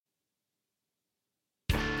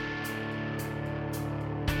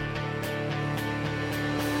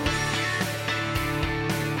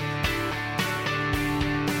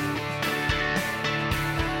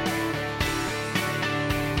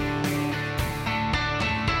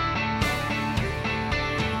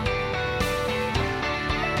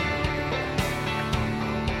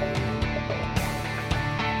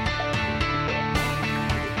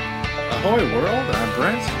Ahoy world, I'm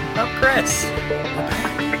Brent. Oh, Chris. We're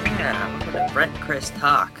back. Yeah, welcome to Brent Chris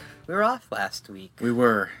Talk. We were off last week. We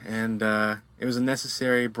were, and it was a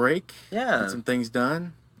necessary break. Yeah. Get some things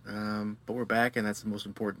done, but we're back, and that's the most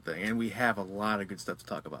important thing. And we have a lot of good stuff to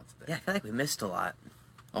talk about today. Yeah, I feel like we missed a lot.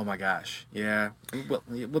 Oh my gosh, yeah. Well,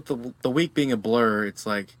 with the week being a blur, it's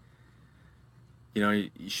like,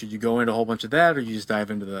 should you go into a whole bunch of that, or you just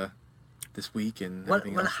dive into this week and What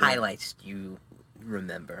everything else? highlights do you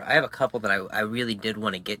remember? I have a couple that I really did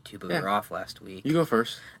want to get to, but we were off last week. You go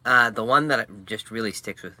first. The one that just really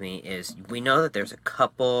sticks with me is we know that there's a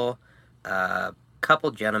couple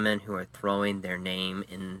gentlemen who are throwing their name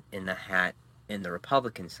in the hat in the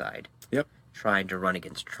Republican side. Yep. Trying to run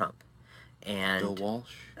against Trump. And Bill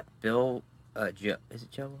Walsh. Joe, is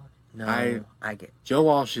it Joe Walsh? No, I get Joe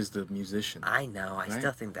Walsh is the musician. I know. I right?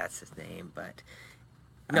 still think that's his name, but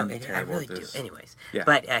no, I really do. Anyways, yeah.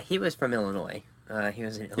 But he was from Illinois. He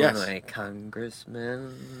was an Illinois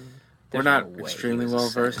congressman. We're not extremely well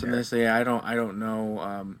versed in this. Yeah, I don't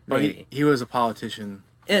know. But he was a politician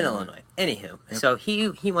in Illinois. Anywho, so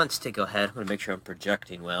he wants to go ahead. I'm going to make sure I'm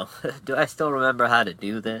projecting well. Do I still remember how to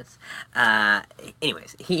do this?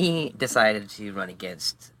 Anyways, he decided to run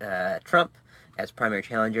against Trump as primary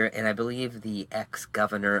challenger, and I believe the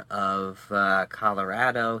ex-governor of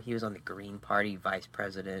Colorado, he was on the Green Party vice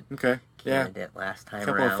president candidate last time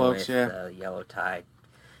couple around of folks, with yellow tie,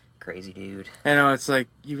 crazy dude. I know, it's like,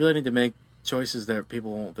 you really need to make choices that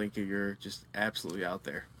people won't think you're just absolutely out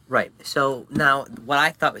there. Right. So now, what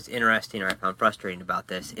I thought was interesting, or I found frustrating about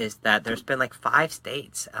this, is that there's been like 5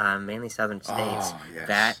 states, mainly southern states,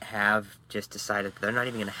 that have just decided they're not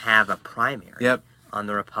even going to have a primary on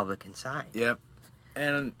the Republican side. Yep.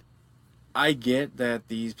 And I get that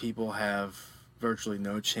these people have virtually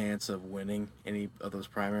no chance of winning any of those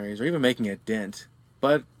primaries or even making a dent.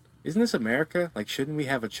 But isn't this America? Like, shouldn't we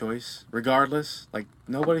have a choice regardless? Like,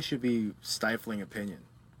 nobody should be stifling opinion,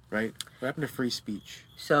 right? What happened to free speech?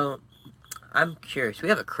 So, I'm curious. We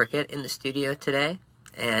have a cricket in the studio today,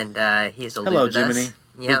 and he's eluded Hello, us. Jiminy.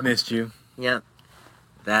 Yep. We've missed you. Yep.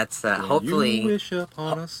 That's hopefully. You wish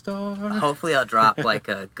upon a star. Hopefully, I'll drop like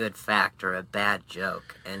a good fact or a bad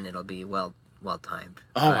joke, and it'll be well timed.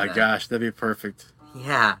 Oh my gosh, that'd be perfect.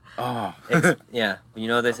 Yeah. Oh. Yeah. You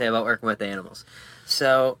know what they say about working with animals.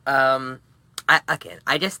 So, I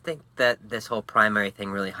just think that this whole primary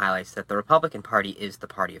thing really highlights that the Republican Party is the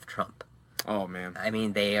party of Trump. Oh man. I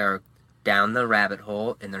mean, they are down the rabbit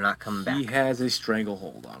hole, and they're not coming back. He has a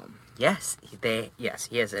stranglehold on him. Yes, he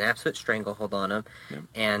has an absolute stranglehold on him,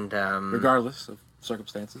 and regardless of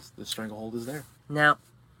circumstances, the stranglehold is there. Now,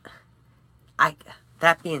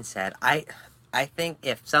 that being said, I think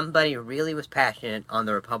if somebody really was passionate on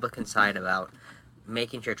the Republican side about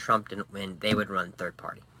making sure Trump didn't win, they would run third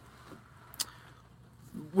party.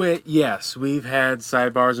 Yes, we've had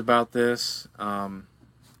sidebars about this.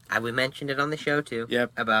 We mentioned it on the show too.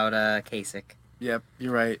 Yep. About Kasich. Yep,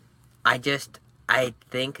 you're right. I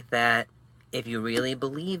think that if you really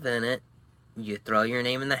believe in it, you throw your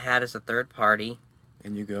name in the hat as a third party.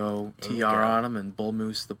 And you go TR on them and bull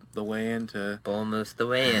moose the way in to... Bull moose the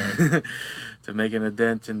way in. to making a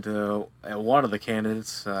dent into one of the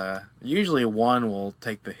candidates. Usually one will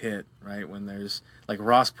take the hit, right? When there's... Like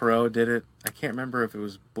Ross Perot did it. I can't remember if it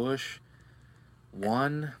was Bush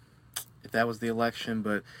won, if that was the election,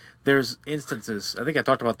 but there's instances, I think I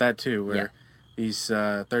talked about that too, where these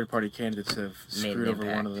third-party candidates have screwed over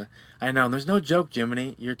one of the... I know, and there's no joke,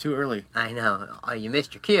 Jiminy. You're too early. I know. Oh, you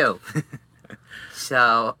missed your cue.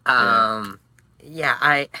 So, I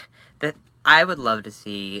would love to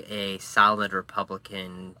see a solid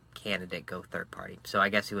Republican candidate go third party. So I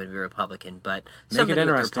guess he would be Republican, but somebody with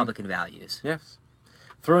Republican values. Yes.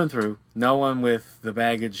 Through and through. No one with the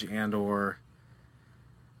baggage and or...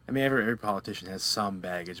 I mean, every politician has some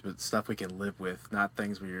baggage, but stuff we can live with, not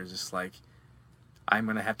things where you're just like, I'm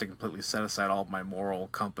going to have to completely set aside all my moral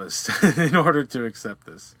compass in order to accept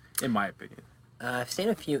this, in my opinion. I've seen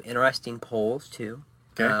a few interesting polls, too.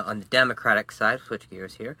 Okay. On the Democratic side, switch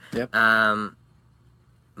gears here. Yep.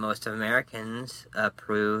 Most Americans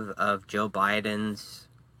approve of Joe Biden's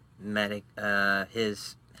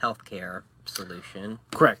his health care solution.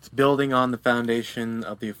 Correct. Building on the foundation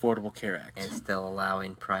of the Affordable Care Act. And still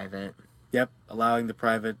allowing private. Yep. Allowing the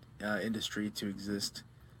private industry to exist,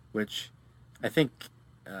 which I think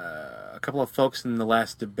a couple of folks in the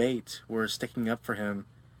last debate were sticking up for him.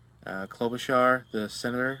 Klobuchar, the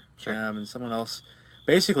senator, and someone else,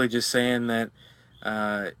 basically just saying that,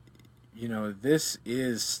 this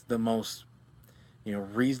is the most,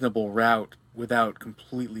 reasonable route without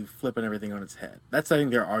completely flipping everything on its head. That's, I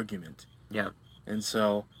think, their argument. Yeah. And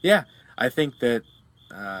so, yeah, I think that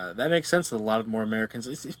that makes sense to a lot of more Americans,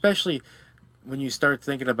 especially when you start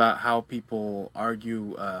thinking about how people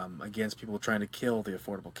argue against people trying to kill the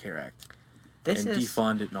Affordable Care Act This and is.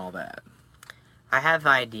 defund it and all that. I have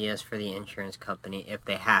ideas for the insurance company if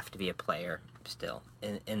they have to be a player still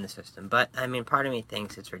in the system. But, I mean, part of me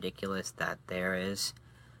thinks it's ridiculous that there is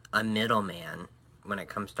a middleman when it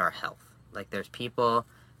comes to our health. Like, there's people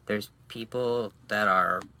that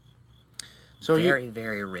are So very,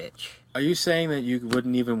 very rich. are you saying that you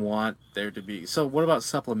wouldn't even want there to be... So what about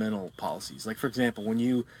supplemental policies? Like, for example, when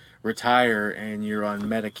you retire and you're on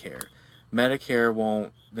Medicare, Medicare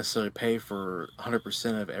won't necessarily pay for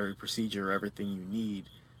 100% of every procedure or everything you need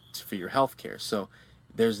for your health care. So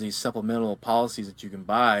there's these supplemental policies that you can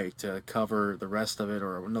buy to cover the rest of it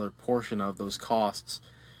or another portion of those costs,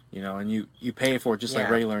 and you pay for it just like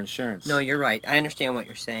Yeah. regular insurance. No, you're right. I understand what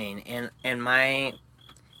you're saying. And my,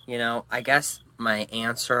 I guess my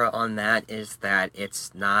answer on that is that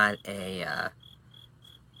it's not a,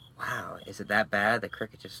 wow, is it that bad? The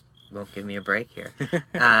cricket just won't give me a break here.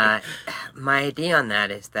 My idea on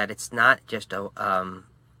that is that it's not just a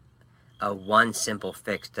one simple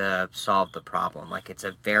fix to solve the problem. Like, it's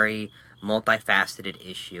a very multifaceted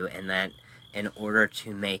issue, and that in order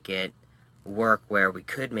to make it work where we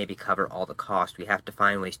could maybe cover all the cost, we have to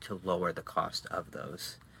find ways to lower the cost of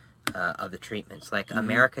those of the treatments. Like,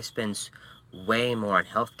 America spends way more on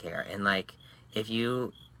healthcare, and like, if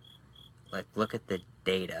you look at the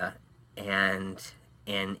data and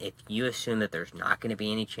if you assume that there's not going to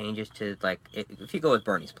be any changes to, like, if you go with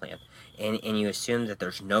Bernie's plan and you assume that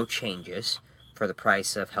there's no changes for the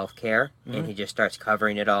price of healthcare, and he just starts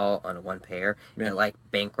covering it all on a one payer, it like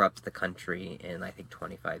bankrupts the country in, I think,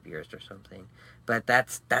 25 years or something. But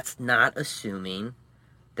that's not assuming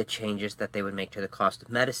the changes that they would make to the cost of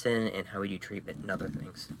medicine and how we do treatment and other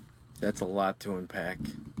things. That's a lot to unpack.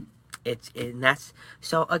 And that's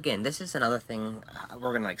so. Again, this is another thing.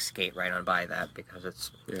 We're gonna skate right on by that because it's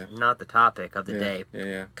not the topic of the day.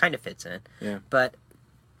 Yeah. Kind of fits in. Yeah. But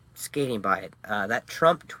skating by it, that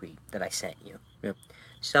Trump tweet that I sent you. Yep.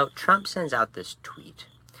 So Trump sends out this tweet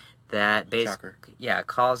that Shocker.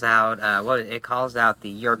 calls out it calls out the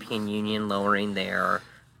European Union lowering their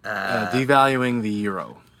Devaluing the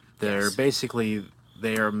euro. They're Yes. basically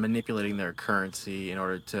they are manipulating their currency in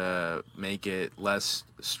order to make it less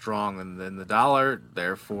strong than the dollar,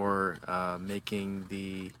 therefore making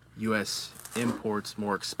the U.S. imports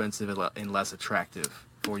more expensive and less attractive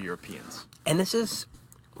for Europeans. And this is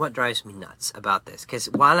what drives me nuts about this, because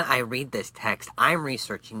while I read this text, I'm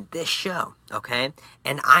researching this show, okay?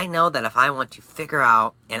 And I know that if I want to figure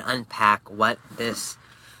out and unpack what this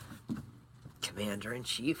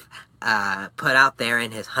commander-in-chief put out there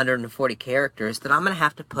in his 140 characters, that I'm going to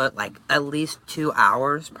have to put at least 2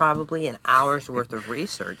 hours, probably an hour's worth of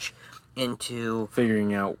research into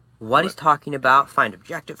Figuring out what he's talking about, find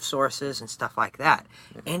objective sources and stuff like that.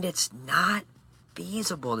 And it's not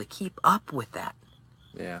feasible to keep up with that.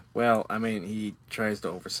 Yeah. Well, I mean, he tries to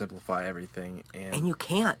oversimplify everything, And you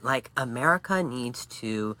can't. America needs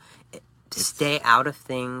to stay out of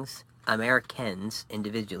things. Americans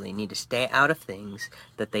individually need to stay out of things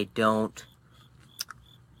that they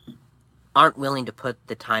aren't willing to put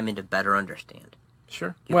the time in to better understand.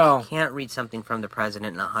 Sure. You can't read something from the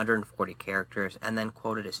president in 140 characters and then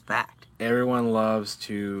quote it as fact. Everyone loves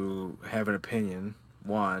to have an opinion,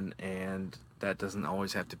 and that doesn't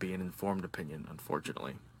always have to be an informed opinion,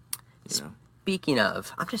 unfortunately. Speaking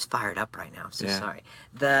of, I'm just fired up right now. I'm so Yeah. sorry.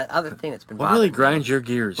 The other thing that's been What really bothering me- grinds your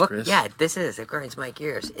gears, Well, Chris? yeah, this grinds my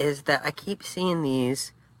gears, is that I keep seeing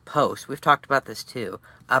these posts, we've talked about this too,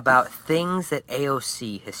 about things that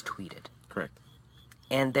AOC has tweeted. Correct.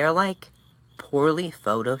 And they're poorly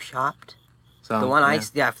photoshopped. So, The one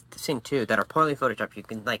I've seen too that are poorly photoshopped. You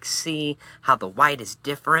can see how the white is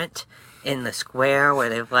different in the square where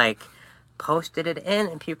they've posted it in,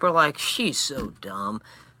 and people are like, she's so dumb.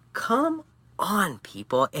 Come on,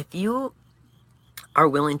 people. If you are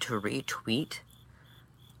willing to retweet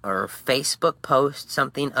or Facebook post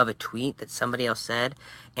something of a tweet that somebody else said,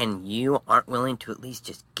 and you aren't willing to at least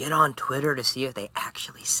just get on Twitter to see if they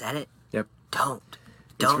actually said it, Yep. don't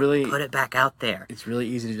really- put it back out there. It's really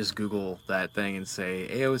easy to just Google that thing and say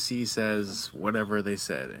AOC says whatever they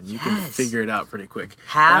said, and you can Yes. figure it out pretty quick.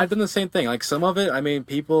 Have- And I've done the same thing. Some of it, I mean,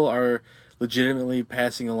 people are legitimately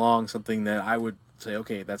passing along something that I would say,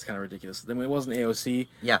 okay, that's kind of ridiculous. Then it wasn't AOC,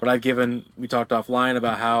 Yeah. but we talked offline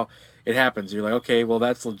about how it happens. You're like, okay, well,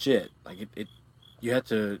 that's legit. You have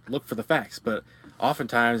to look for the facts, but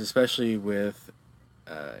oftentimes, especially with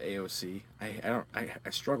AOC, I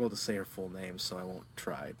struggle to say her full name, so I won't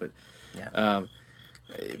try. But Yeah.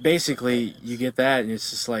 basically, you get that, and it's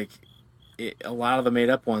just a lot of the made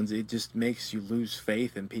up ones, it just makes you lose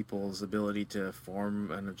faith in people's ability to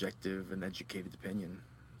form an objective and educated opinion.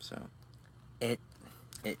 So It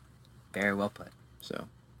very well put. so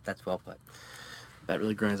That's well put. that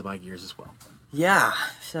really grinds my gears as well. Yeah,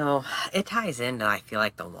 so it ties into, I feel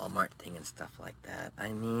like, the Walmart thing and stuff like that. I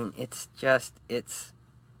mean, it's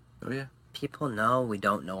Oh yeah. people know we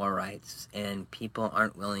don't know our rights, and people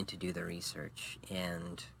aren't willing to do the research,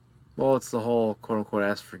 and Well, it's the whole quote unquote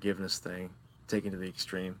ask forgiveness thing taken to the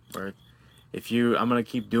extreme, where I'm gonna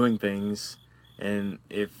keep doing things, and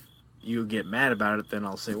if you get mad about it, then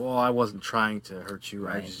I'll say, well, I wasn't trying to hurt you.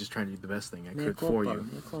 I Right. was just trying to do the best thing I mea could for culpa, you.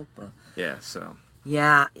 mea culpa. Yeah. So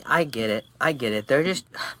Yeah, I get it. They're just,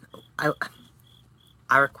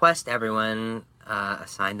 I request everyone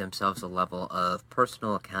assign themselves a level of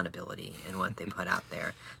personal accountability in what they put out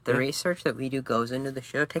there. The Yeah. research that we do goes into the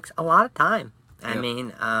show takes a lot of time. I Yep.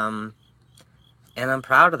 mean, and I'm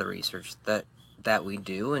proud of the research that we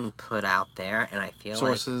do and put out there, and I feel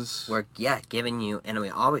sources. like we're giving you, and we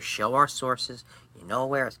always show our sources. You know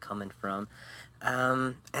where it's coming from.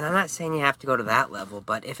 And I'm not saying you have to go to that level,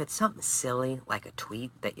 but if it's something silly, like a tweet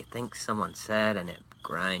that you think someone said and it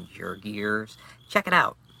grinds your gears, check it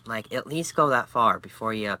out. Like, at least go that far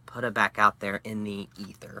before you put it back out there in the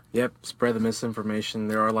ether. Yep, spread the misinformation.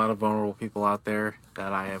 There are a lot of vulnerable people out there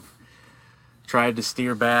that I have tried to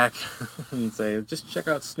steer back and say, just check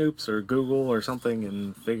out Snoops or Google or something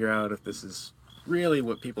and figure out if this is really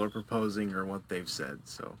what people are proposing or what they've said.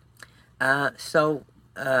 So,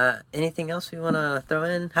 Anything else we want to throw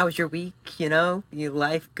in? How was your week? Your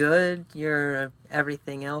life good? Your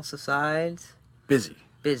everything else aside? busy.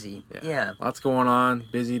 Busy. Yeah. Lots going on.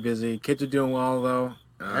 Busy. Kids are doing well, though.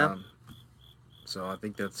 Yep. So I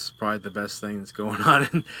think that's probably the best thing that's going on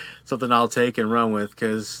and something I'll take and run with,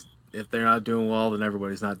 because if they're not doing well, then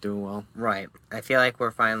everybody's not doing well. Right. I feel like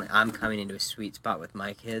I'm coming into a sweet spot with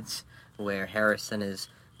my kids where Harrison is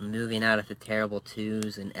moving out of the terrible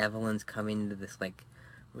twos and Evelyn's coming into this, like,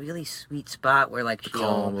 really sweet spot where, like, The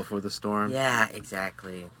calm before the storm. Yeah,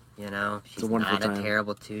 exactly. She's a wonderful not a time.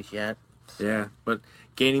 terrible twos yet. Yeah, but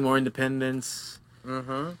gaining more independence.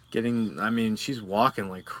 She's walking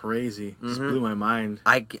like crazy. Just blew my mind.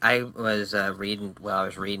 I was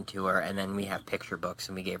reading to her, and then we have picture books,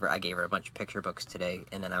 and I gave her a bunch of picture books today,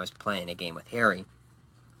 and then I was playing a game with Harry,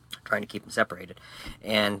 trying to keep them separated,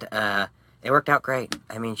 and it worked out great.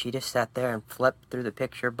 I mean, she just sat there and flipped through the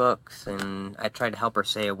picture books, and I tried to help her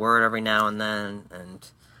say a word every now and then, and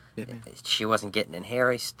she wasn't getting in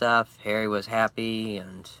Harry's stuff. Harry was happy,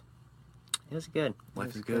 and it was good.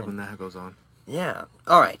 Life is good when that goes on. Yeah.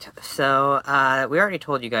 All right. So we already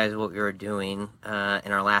told you guys what we were doing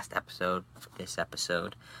in our last episode, this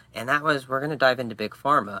episode, and that was we're going to dive into Big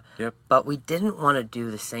Pharma. Yep. But we didn't want to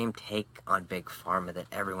do the same take on Big Pharma that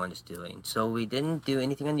everyone is doing. So we didn't do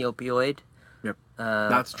anything on the opioid. Yep.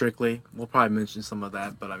 Not strictly. We'll probably mention some of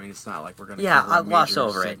that, but I mean, it's not like we're going to I'll gloss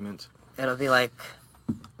over segment. It'll be like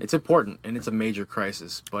It's important, and it's a major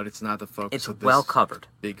crisis, but it's not the focus it's of this well covered.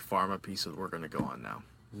 Big Pharma piece that we're going to go on now.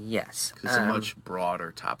 Yes. It's a much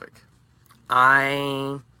broader topic.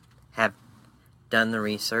 I have done the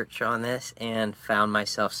research on this and found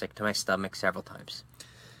myself sick to my stomach several times.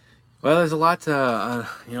 Well, there's a lot to,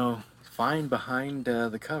 find behind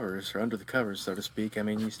the covers, or under the covers, so to speak. I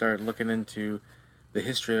mean, you start looking into the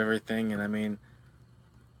history of everything, and I mean,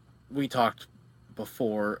 we talked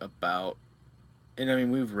before about, and I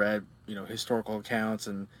mean, we've read, historical accounts,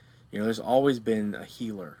 and, there's always been a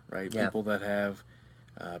healer, right? Yeah. People that have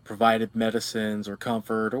provided medicines or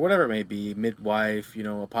comfort or whatever it may be, midwife,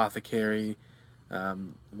 apothecary,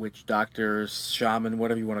 witch doctors, shaman,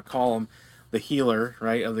 whatever you want to call them, the healer,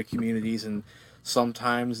 right, of the communities. And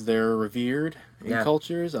sometimes they're revered in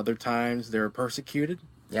cultures, other times they're persecuted.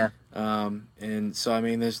 Yeah. And so, I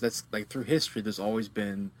mean, that's like through history, there's always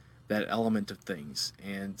been that element of things.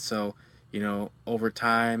 And so, over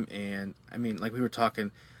time, and I mean, like we were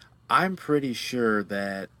talking, I'm pretty sure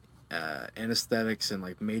that anesthetics and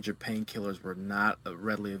like major painkillers were not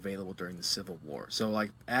readily available during the Civil War. So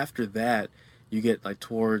like after that, you get like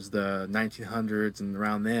towards the 1900s and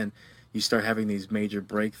around then, you start having these major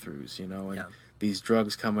breakthroughs, and these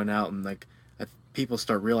drugs coming out, and like people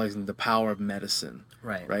start realizing the power of medicine,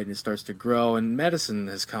 right? And it starts to grow, and medicine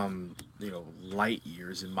has come, light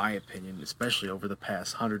years in my opinion, especially over the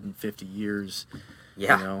past 150 years,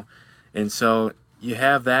 and so you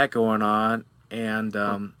have that going on. And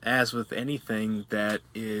as with anything that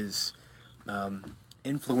is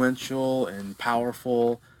influential and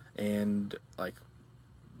powerful, and like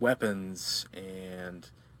weapons and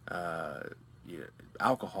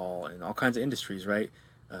alcohol and all kinds of industries, right?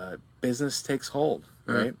 Business takes hold,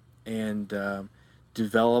 right? and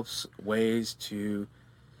develops ways to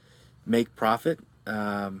make profit,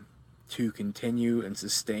 to continue and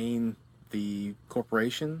sustain the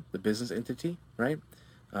corporation, the business entity, right?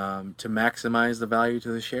 To maximize the value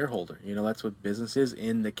to the shareholder. You know, that's what business is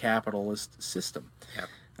in the capitalist system.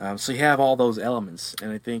 Yep. So you have all those elements,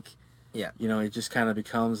 and I think, Yeah. you know, it just kind of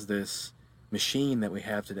becomes this machine that we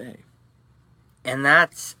have today. And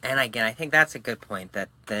again, I think that's a good point,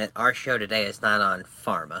 that our show today is not on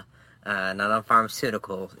pharma, not on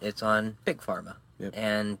pharmaceutical, it's on big pharma. Yep.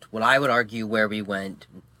 And what I would argue where we went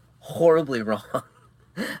horribly wrong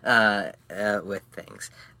with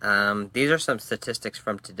things. These are some statistics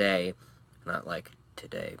from today, not like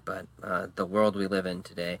today, but the world we live in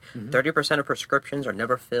today. 30% of prescriptions are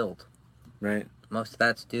never filled. Right. Most of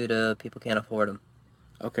that's due to people can't afford them.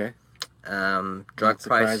 Okay. Drug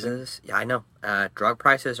prices. Yeah, I know. Drug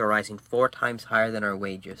prices are rising 4 times higher than our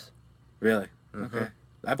wages. Really? Okay.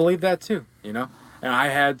 I believe that too, you know? And I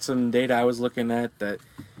had some data I was looking at that,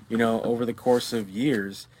 you know, over the course of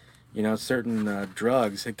years, you know, certain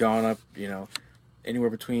drugs had gone up, you know,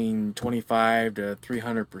 anywhere between 25 to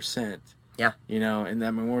 300%. Yeah. You know, and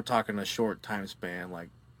I mean, we're talking a short time span, like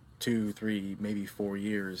 2, 3, maybe 4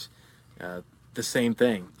 years. The same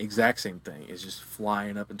thing, exact same thing, is just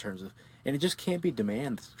flying up in terms of, and it just can't be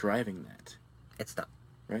demand that's driving that. It's not.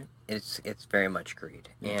 Right? It's very much greed.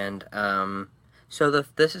 Yeah. And so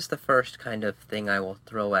this is the first kind of thing I will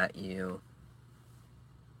throw at you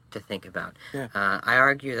to think about. Yeah. I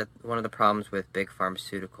argue that one of the problems with big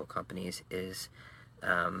pharmaceutical companies is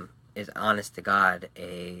honest to God,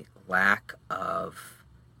 a lack of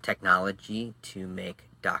technology to make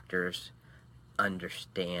doctors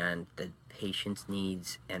understand the patient's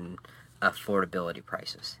needs and affordability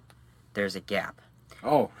prices. There's a gap.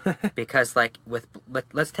 Oh. Because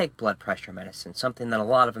let's take blood pressure medicine, something that a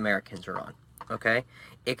lot of Americans are on, okay?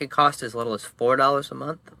 It could cost as little as $4 a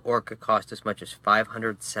month, or it could cost as much as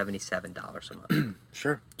 $577 a month.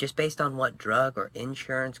 Sure. Just based on what drug or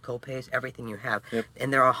insurance, copays, everything you have. Yep.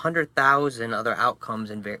 And there are 100,000 other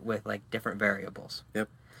outcomes with like different variables. Yep.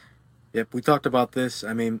 We talked about this.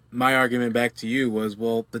 I mean, my argument back to you was,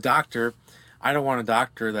 well, the doctor, I don't want a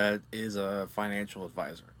doctor that is a financial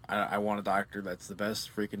advisor. I want a doctor that's the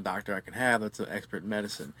best freaking doctor I can have, that's an expert in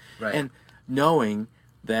medicine. Right. And knowing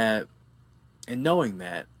that,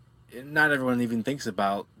 not everyone even thinks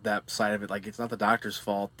about that side of it. Like, it's not the doctor's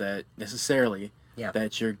fault that necessarily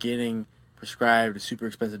that you're getting prescribed a super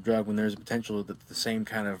expensive drug when there's a potential that the same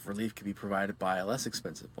kind of relief could be provided by a less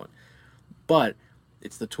expensive one. But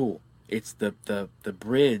it's the tool. It's the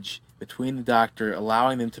bridge between the doctor,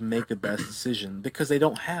 allowing them to make the best decision because they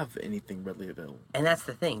don't have anything readily available. And that's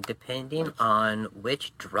the thing. Depending on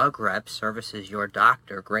which drug rep services your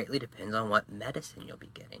doctor greatly depends on what medicine you'll be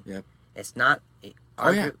getting. Yep. It's not...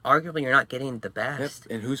 Arguably, you're not getting the best.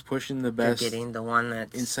 Yep. And who's pushing the best? You're getting the one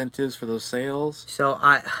that's... incentives for those sales. So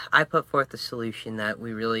I put forth the solution that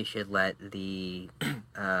we really should let the...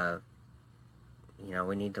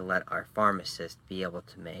 we need to let our pharmacists be able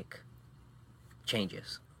to make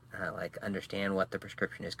changes. Like understand what the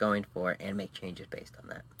prescription is going for and make changes based on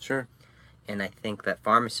that. Sure. And I think that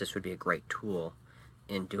pharmacists would be a great tool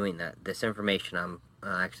in doing that. This information I'm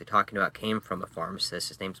actually talking about came from a pharmacist.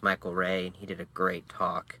 His name's Michael Ray, and he did a great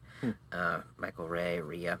talk. Michael Ray,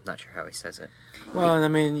 I'm not sure how he says it. Well, and I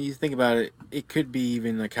mean, you think about it, it could be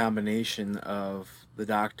even a combination of the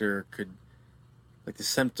doctor could, like the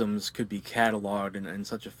symptoms could be cataloged in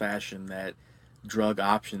such a fashion that drug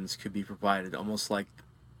options could be provided, almost like,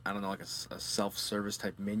 I don't know, like a self-service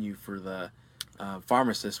type menu for the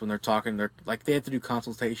pharmacists when they're talking. They have to do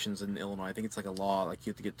consultations in Illinois. I think it's like a law, like you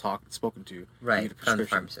have to get spoken to. Right, to get a from the prescription.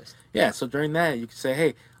 pharmacist. Yeah, so during that, you could say,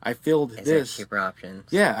 hey, I filled Is this. there cheaper options?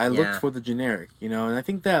 Yeah, I looked for the generic, and I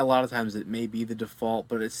think that a lot of times it may be the default,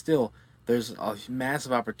 but it's still, there's a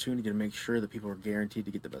massive opportunity to make sure that people are guaranteed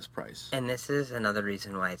to get the best price. And this is another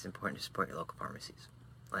reason why it's important to support your local pharmacies.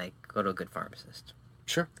 Like, go to a good pharmacist.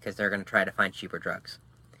 Sure. Because they're going to try to find cheaper drugs.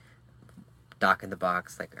 Doc in the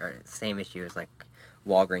box, same issue as like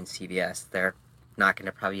Walgreens, CVS. They're not going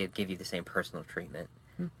to probably give you the same personal treatment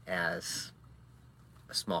as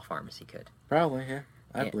a small pharmacy could. Probably, yeah.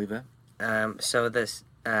 I believe that. So this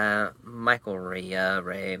Michael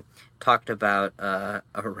Ray talked about a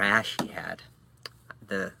rash he had.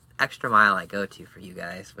 The extra mile I go to for you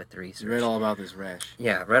guys with the research. You read all about this rash.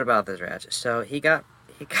 Yeah, read about this rash. So he got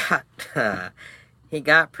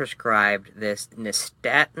prescribed this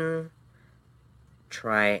nystatin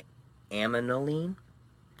triaminoline.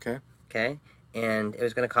 Okay. And it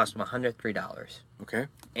was going to cost him $103. Okay.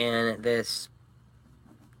 And this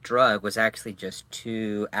drug was actually just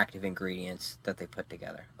 2 active ingredients that they put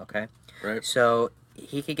together. Okay, Right. so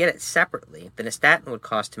he could get it separately. Then a statin would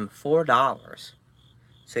cost him $4.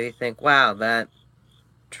 So you think, wow, that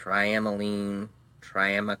triamylene,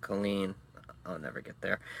 I'll never get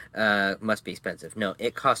there. Must be expensive. No,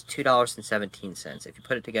 it cost $2.17. If you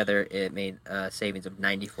put it together, it made a savings of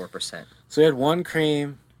 94%. So you had one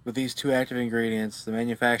cream with these 2 active ingredients. The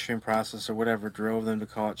manufacturing process or whatever drove them to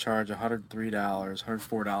charge $103,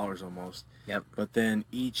 $104 almost. Yep. But then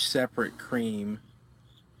each separate cream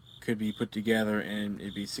could be put together and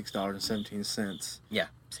it'd be $6.17. Yeah,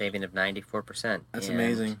 saving of 94%. That's And,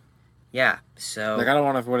 amazing. Yeah, so Like, I don't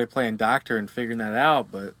want to everybody playing doctor and figuring that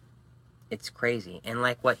out, but it's crazy. And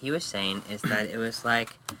like what he was saying is that it's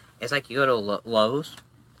like you go to Lowe's.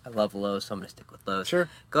 I love Lowe's, so I'm gonna stick with Lowe's. sure.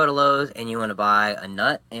 Go to Lowe's and you want to buy a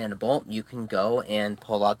nut and a bolt. You can go and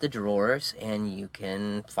pull out the drawers and you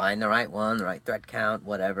can find the right one, the right thread count,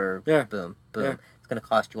 whatever. Yeah. Boom, boom. Yeah. It's gonna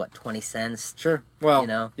cost you what, 20 cents, Sure. Well, You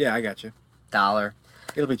know? yeah, I got you. $1.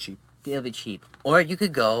 It'll be cheap. It'll be cheap. Or you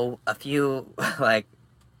could go a few like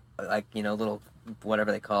little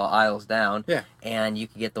whatever they call aisles down. Yeah. And you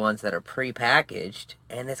could get the ones that are pre-packaged,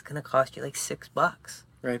 and it's gonna cost you like $6.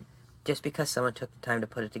 Right. Just because someone took the time to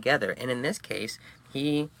put it together. And in this case,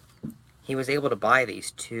 he was able to buy these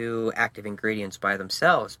 2 active ingredients by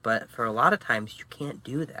themselves. But for a lot of times, you can't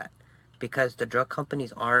do that because the drug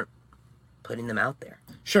companies aren't putting them out there.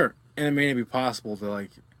 Sure. And it may not be possible to, like,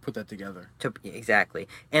 put that together. Exactly.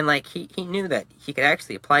 And like he knew that he could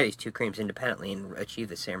actually apply these 2 creams independently and achieve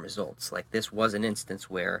the same results. Like this was an instance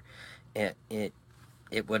where it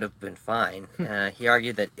would have been fine. He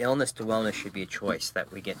argued that illness to wellness should be a choice,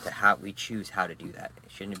 that we get to how we choose how to do that.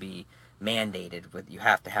 It shouldn't be mandated with you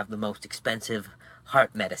have to have the most expensive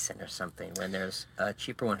heart medicine or something when there's a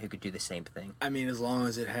cheaper one who could do the same thing. I mean, as long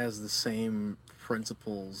as it has the same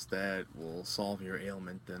principles that will solve your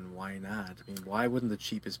ailment, then why not? I mean, why wouldn't the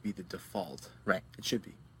cheapest be the default? Right. It should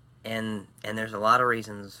be. And there's a lot of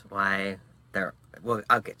reasons why there. Well,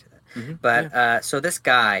 I'll get to that. Mm-hmm. But so this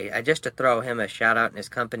guy, just to throw him a shout out in his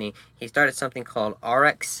company, he started something called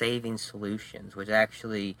RX Saving Solutions, which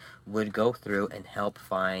actually would go through and help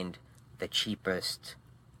find the cheapest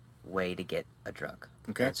way to get a drug.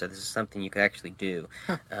 Okay. And so this is something you could actually do.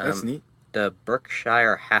 Huh, that's neat. The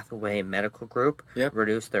Berkshire Hathaway Medical Group Yep.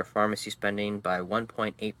 reduced their pharmacy spending by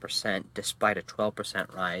 1.8% despite a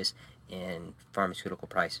 12% rise in pharmaceutical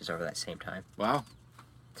prices over that same time. Wow.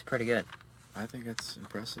 It's pretty good. I think that's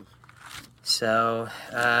impressive. So,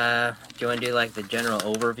 do you want to do like the general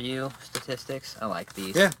overview statistics? I like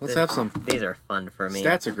these. Yeah, let's have some. These are fun for me.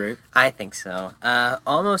 Stats are great. I think so.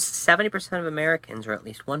 Almost 70% of Americans are at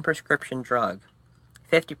least 1 prescription drug.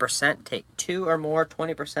 50% take 2 or more.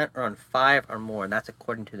 20% are on 5 or more. And that's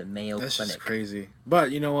according to the Mayo That's Clinic. just crazy.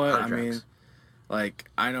 But you know what? Lot I of mean, drugs. like,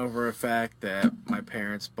 I know for a fact that my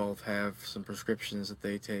parents both have some prescriptions that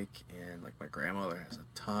they take, and like my grandmother has a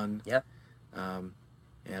ton. Yep.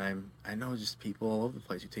 And I know just people all over the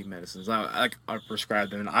place who take medicines. I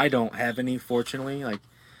prescribe them, and I don't have any, fortunately. Like,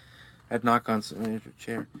 I'd knock on some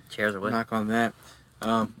chair. Chairs are what? Knock on that.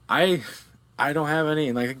 I don't have any,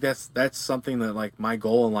 and I think that's something that, like, my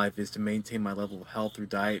goal in life is to maintain my level of health through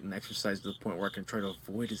diet and exercise to the point where I can try to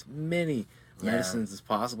avoid as many medicines as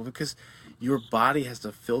possible, because your body has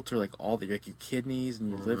to filter like your kidneys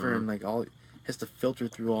and your liver and like all has to filter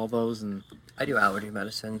through all those. And I do allergy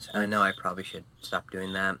medicines. I know I probably should stop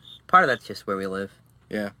doing that. Part of that's just where we live.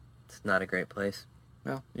 yeah, It's not a great place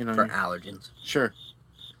well, you know, for allergens. sure.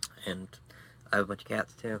 And I have a bunch of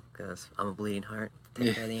cats too, because I'm a bleeding heart.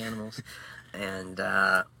 Take care of the animals. And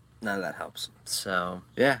none of that helps. So,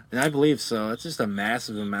 Yeah, and I believe so. It's just a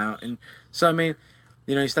massive amount. And so, I mean,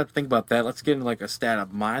 you know, you start to think about that. Let's get into like a stat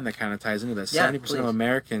of mine that kind of ties into that. Yeah, 70% please. of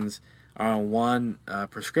Americans are on one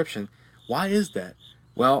prescription. Why is that?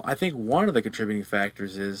 Well, I think one of the contributing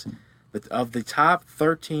factors is that of the top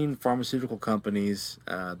 13 pharmaceutical companies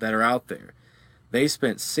that are out there, they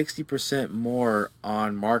spent 60% more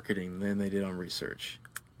on marketing than they did on research.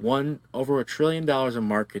 Over $1 trillion in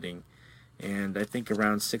marketing, and I think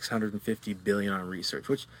around $650 billion on research.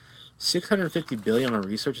 Which $650 billion on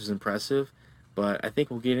research is impressive, but I think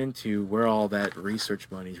we'll get into where all that research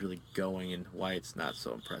money is really going and why it's not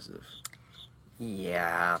so impressive.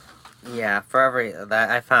 yeah. For every that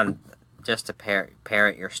I found, just to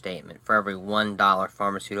parrot your statement, for every $1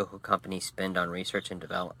 pharmaceutical companies spend on research and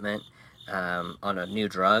development on a new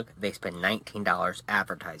drug, they spend $19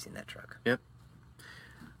 advertising that drug.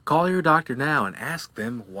 Call your doctor now and ask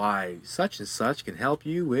them why such and such can help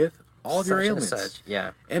you with all of your Such and ailments. such,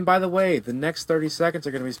 yeah. And by the way, the next 30 seconds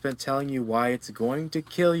are going to be spent telling you why it's going to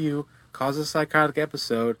kill you cause a psychotic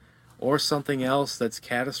episode, or something else that's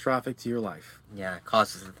catastrophic to your life. Yeah, it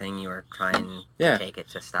causes the thing you were trying Yeah. to take it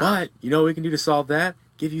to stop. But you know what we can do to solve that?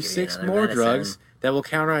 Give you Give you 6 another more medicine. drugs that will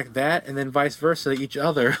counteract that, and then vice versa, each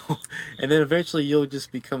other. And then eventually you'll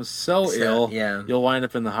just become so ill, Yeah. you'll wind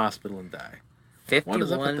up in the hospital and die. What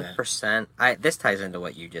is up with that? 51%. This ties into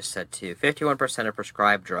what you just said too. 51% of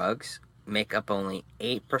prescribed drugs make up only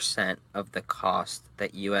 8% of the cost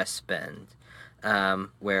that U.S. spend,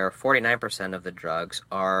 where 49% of the drugs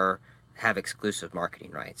have exclusive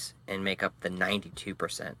marketing rights and make up the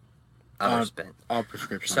 92% other spend. All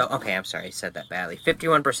prescriptions. So, okay, I'm sorry, I said that badly.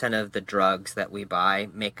 51% of the drugs that we buy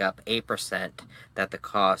make up 8% that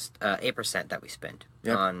 8% that we spend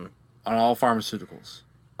Yep. on all pharmaceuticals.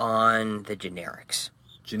 the generics.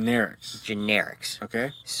 Generics.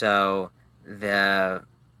 Okay? So the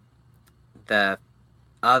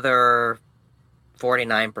other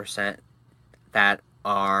 49% that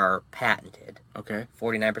are patented. Okay.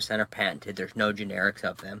 49% are patented. There's no generics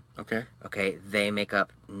of them. Okay. Okay, they make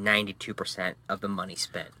up 92% of the money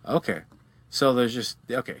spent. Okay. So there's just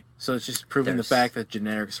So it's just proving the There's- fact that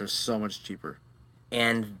generics are so much cheaper.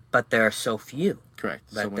 But there are so few. Correct.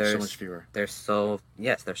 But So much fewer. There's so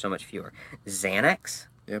much fewer. Xanax.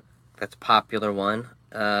 Yep. That's a popular one.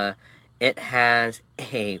 It has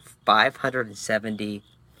a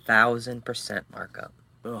 570,000% markup.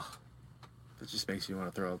 Ugh. That just makes you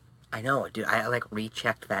want to throw up. I know, dude. I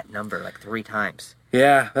rechecked that number 3 times.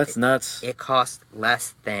 Yeah, that's nuts. It costs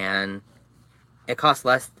less than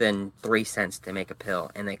 3 cents to make a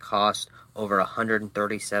pill, and they cost over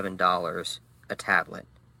 $137 a tablet,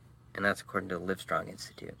 and that's according to the Livestrong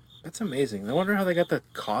Institute. That's amazing. I wonder how they got the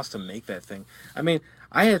cost to make that thing. I mean,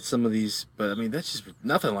 I had some of these, but I mean, that's just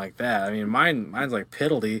nothing like that. I mean, mine's like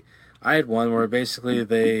piddly. I had one where basically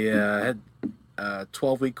they had a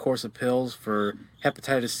 12-week course of pills for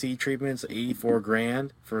hepatitis C treatments,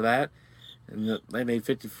 $84,000 for that, and they made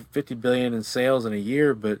 50 billion in sales in a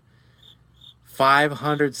year, but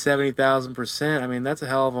 570,000%. I mean, that's a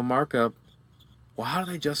hell of a markup. Well, how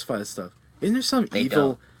do they justify this stuff? Isn't there some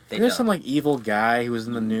evil? Isn't there some evil guy who was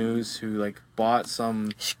in the news who bought some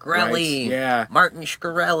Shkreli? rights? Yeah, Martin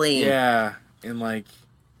Shkreli. yeah, and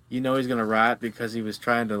he's gonna rot because he was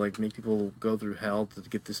trying to make people go through hell to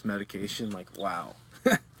get this medication. Wow.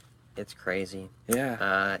 It's crazy.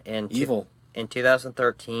 Yeah. Evil. In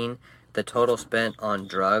 2013, the total spent on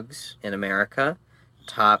drugs in America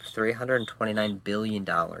topped $329 billion.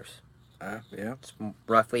 Yeah. It's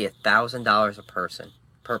roughly $1,000 a person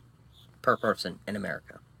per person in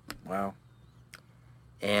America. Wow.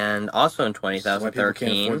 And also in That's why people can't afford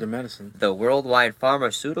 2013, their medicine. the worldwide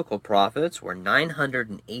pharmaceutical profits were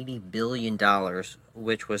 $980 billion,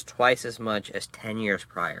 which was twice as much as 10 years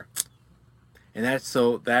prior. And that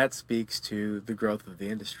speaks to the growth of the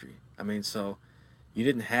industry. I mean, so you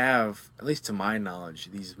didn't have, at least to my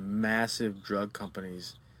knowledge, these massive drug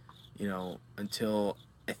companies, until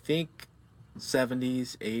I think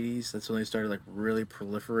 70s, 80s. That's when they started really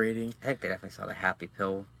proliferating. I think they definitely saw the happy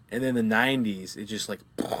pill. And then the 90s, it just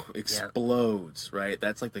explodes, right?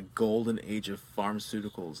 That's the golden age of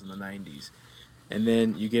pharmaceuticals in the 90s. And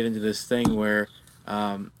then you get into this thing where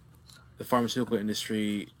the pharmaceutical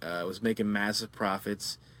industry was making massive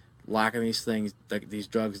profits, locking these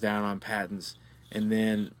drugs down on patents, and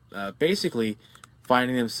then basically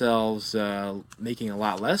finding themselves making a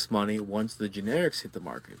lot less money once the generics hit the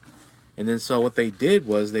market. And then so what they did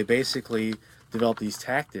was they basically developed these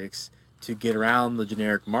tactics to get around the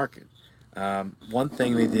generic market. One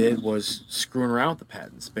thing they did was screwing around with the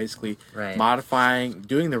patents, basically Right.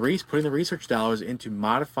 putting the research dollars into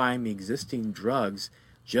modifying the existing drugs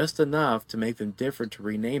just enough to make them different, to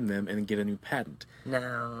rename them and get a new patent.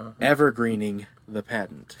 No. Evergreening the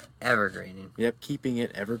patent. Evergreening. Yep, keeping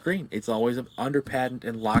it evergreen. It's always under patent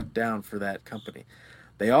and locked down for that company.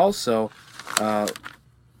 They also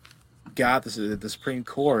got the Supreme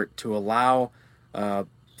Court to allow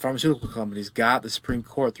pharmaceutical companies got the Supreme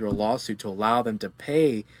Court through a lawsuit to allow them to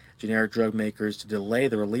pay generic drug makers to delay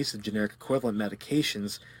the release of generic equivalent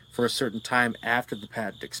medications for a certain time after the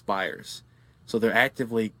patent expires. So they're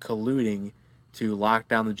actively colluding to lock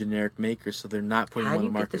down the generic makers so they're not putting How them do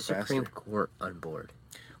on the you get the market faster. Supreme Court on board?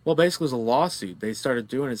 Well, basically, it was a lawsuit. They started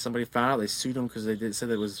doing it. Somebody found out. They sued them because said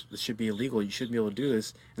it should be illegal. You shouldn't be able to do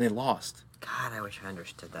this, and they lost. God, I wish I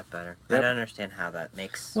understood that better. Yep. I don't understand how that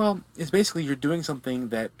makes... Well, it's basically you're doing something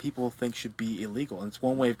that people think should be illegal, and it's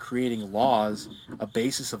one way of creating laws, a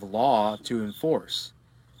basis of law to enforce.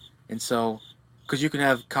 And so, because you can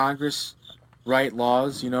have Congress write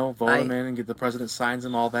laws, vote them in and get the president signs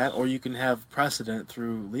them, all that, or you can have precedent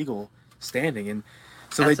through legal standing, and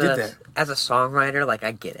so they did that. As a songwriter,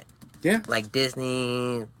 I get it. Yeah. Like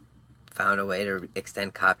Disney found a way to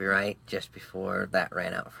extend copyright just before that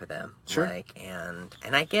ran out for them. Sure. Like, and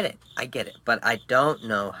I get it, but I don't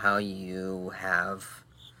know how you have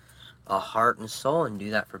a heart and soul and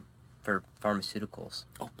do that for pharmaceuticals.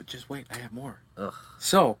 Oh, but just wait, I have more. Ugh.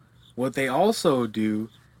 So, what they also do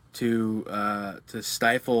to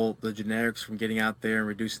stifle the generics from getting out there and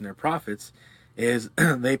reducing their profits is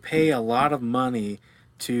they pay a lot of money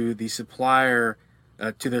to the supplier,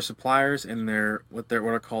 to their suppliers and what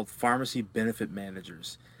are called pharmacy benefit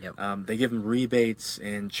managers. Yep. They give them rebates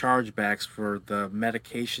and chargebacks for the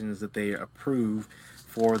medications that they approve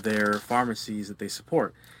for their pharmacies that they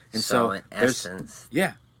support. And so in essence,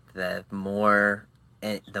 yeah, the more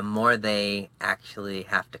they actually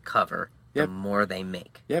have to cover, the Yep. more they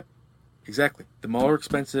make. Yep, exactly. The more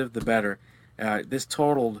expensive, the better. This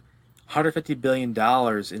totaled $150 billion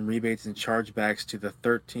in rebates and chargebacks to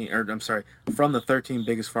from the 13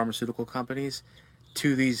 biggest pharmaceutical companies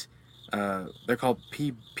to these. They're called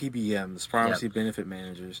PBMs, pharmacy benefit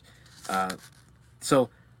managers. So,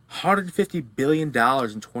 $150 billion in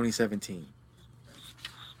 2017.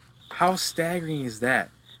 How staggering is that,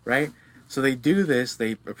 right? So they do this.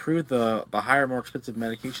 They approve the higher, more expensive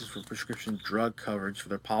medications for prescription drug coverage for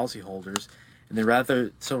their policyholders, and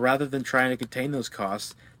rather than trying to contain those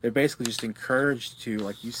costs, they're basically just encouraged to,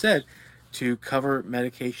 like you said, to cover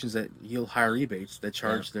medications that yield higher rebates that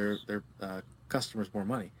charge their customers more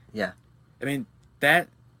money. Yeah. I mean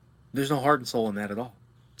there's no heart and soul in that at all.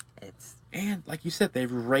 And like you said,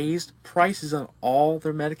 they've raised prices on all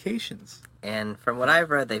their medications. And from what I've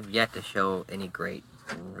read, they've yet to show any great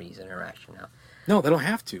reason or rationale. No, they don't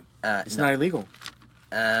have to. It's not illegal.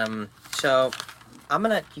 So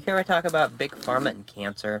you can talk about big pharma and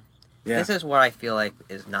cancer. Yeah. This is what I feel like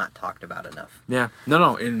is not talked about enough. Yeah.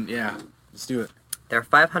 No. Let's do it. There are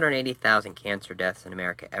 580,000 cancer deaths in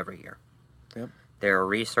America every year. Yep. There are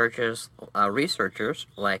researchers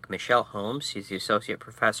like Michelle Holmes. She's the associate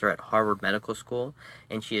professor at Harvard Medical School,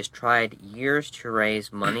 and she has tried years to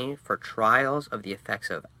raise money for trials of the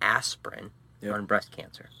effects of aspirin on breast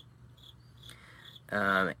cancer.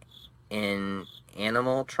 In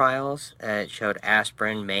animal trials, it showed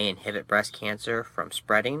aspirin may inhibit breast cancer from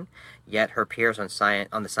spreading, yet her peers on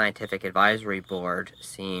the scientific advisory board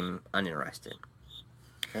seem uninterested.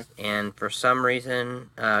 Okay. And for some reason,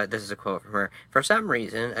 this is a quote from her, for some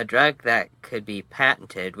reason, a drug that could be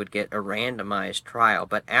patented would get a randomized trial,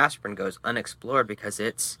 but aspirin goes unexplored because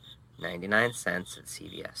it's 99 cents at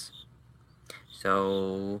CVS.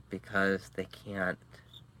 So, because they can't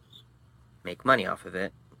make money off of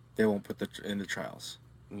it, they won't put in the trials.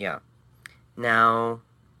 Yeah. Now,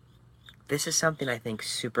 this is something I think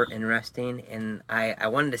super interesting, and I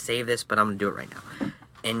wanted to save this, but I'm going to do it right now.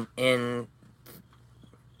 In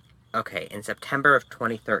September of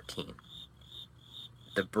 2013,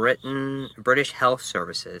 the British Health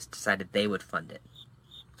Services decided they would fund it.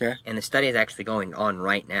 Okay. And the study is actually going on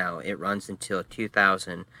right now. It runs until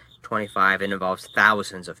 2025 and involves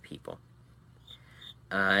thousands of people.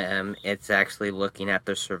 It's actually looking at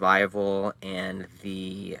the survival and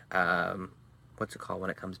the, what's it called when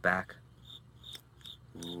it comes back?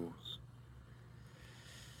 Ooh.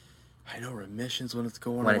 I know remissions when it's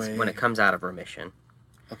going away. When it comes out of remission.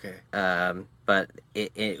 Okay. But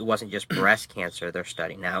it wasn't just breast cancer they're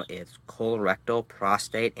studying. Now it's colorectal,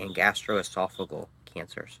 prostate, and gastroesophageal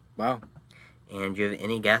cancers. Wow. And do you have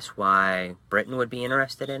any guess why Britain would be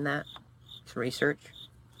interested in that research?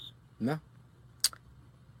 No.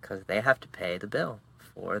 Because they have to pay the bill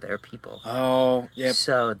for their people. Oh, yep.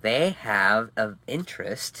 So they have an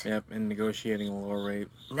interest. Yep, in negotiating a lower rate.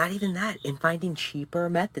 Not even that, in finding cheaper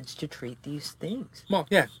methods to treat these things. Well,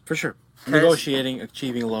 yeah, for sure. Negotiating,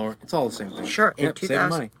 achieving a lower, it's all the same thing. Sure. Saving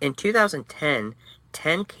money. In 2010,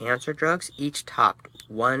 10 cancer drugs each topped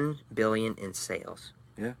 $1 billion in sales.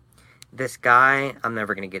 Yeah. This guy, I'm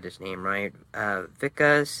never going to get his name right,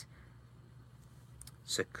 Vikas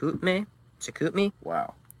Sakutme?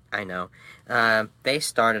 Wow. I know. They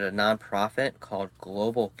started a nonprofit called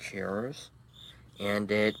Global Cures,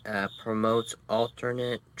 and it promotes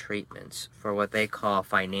alternate treatments for what they call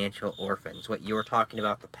financial orphans. What you were talking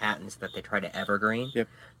about, the patents that they try to evergreen. Yep.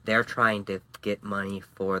 They're trying to get money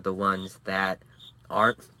for the ones that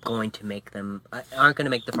aren't going to make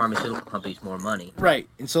the pharmaceutical companies more money. Right,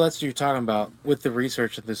 and so that's what you're talking about with the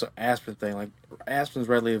research of this aspirin thing. Like, aspirin's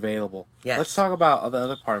readily available. Yes. Let's talk about the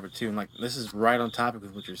other part of it too. And like, this is right on topic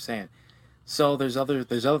with what you're saying. So there's all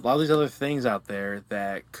these other things out there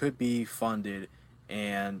that could be funded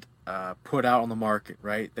and put out on the market,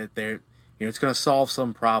 right? That it's going to solve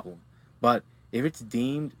some problem. But if it's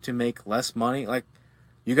deemed to make less money, like,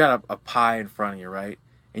 you got a pie in front of you, right?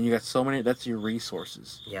 and you got so many. That's your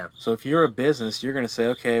resources. Yeah. So if you're a business, you're going to say,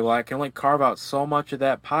 okay, well, I can only carve out so much of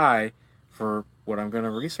that pie for what I'm going to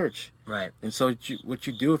research. Right. And so what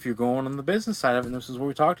you do if you're going on the business side of it, and this is what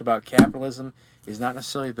we talked about, capitalism is not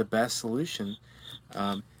necessarily the best solution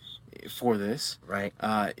for this. Right.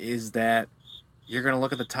 Is that you're going to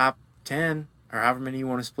look at the top 10 or however many you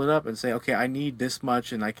want to split up and say, okay, I need this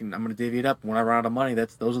much, and I'm going to divvy it up. When I run out of money,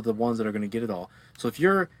 those are the ones that are going to get it all. So if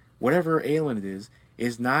your whatever ailment it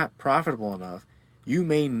is not profitable enough, you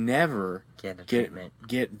may never get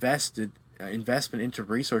investment into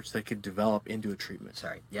research that could develop into a treatment.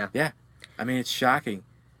 Sorry. Yeah. Yeah. I mean, it's shocking.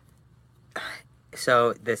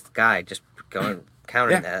 So this guy, just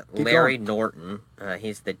countering that, Larry going. Norton,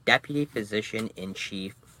 he's the deputy physician in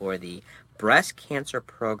chief for the breast cancer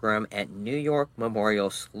program at New York Memorial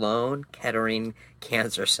Sloan Kettering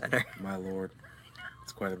Cancer Center. My Lord.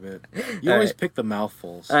 It's quite a bit. You always pick the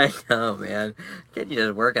mouthfuls. I know, man. Can't you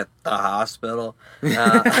just work at the hospital?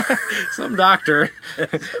 Some doctor.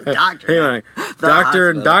 Doctor.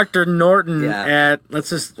 Dr. Norton at, let's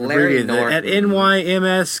just Larry read it, Norton. at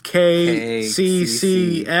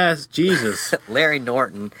NYMSKCCS. Jesus. Larry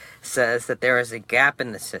Norton says that there is a gap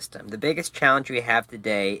in the system. The biggest challenge we have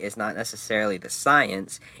today is not necessarily the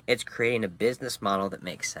science, it's creating a business model that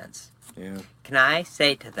makes sense. Yeah. Can I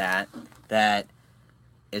say to that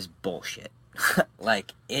is bullshit?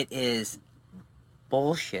 Like, it is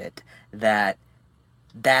bullshit that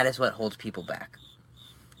is what holds people back.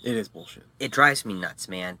 It is bullshit. It drives me nuts,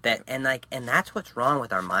 man. And that's what's wrong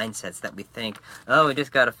with our mindsets, that we think, oh, we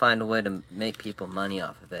just got to find a way to make people money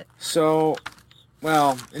off of it. So,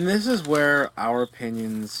 well, and this is where our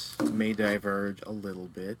opinions may diverge a little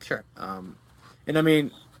bit. Sure. And I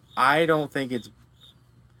mean, I don't think it's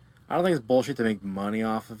bullshit to make money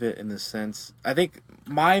off of it in the sense. I think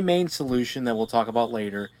my main solution that we'll talk about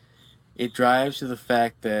later, it drives to the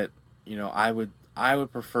fact that, you know, I would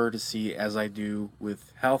prefer to see, as I do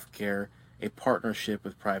with healthcare, a partnership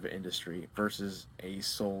with private industry versus a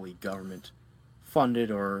solely government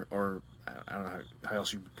funded or I don't know how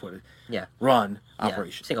else you would put it. Yeah. Run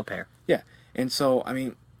operation. Single payer. Yeah. And so, I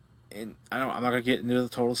mean, I'm not going to get into the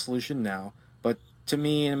total solution now, but to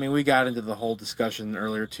me, I mean, we got into the whole discussion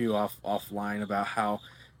earlier too offline about how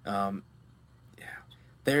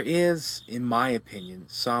there is, in my opinion,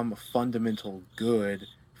 some fundamental good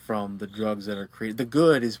from the drugs that are created. The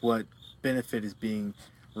good is what benefit is being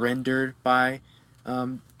rendered by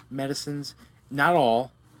medicines. Not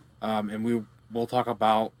all, and we'll talk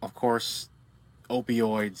about, of course,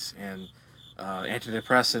 opioids and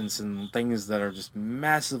antidepressants and things that are just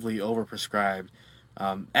massively overprescribed.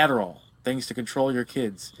 Adderall, things to control your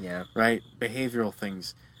kids. Yeah. Right? Behavioral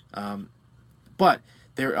things. But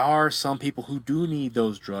there are some people who do need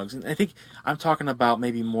those drugs. And I think I'm talking about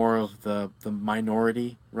maybe more of the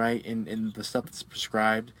minority, right? In the stuff that's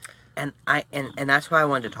prescribed. And that's why I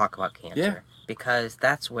wanted to talk about cancer. Yeah. Because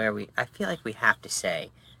that's where I feel like we have to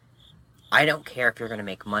say, I don't care if you're going to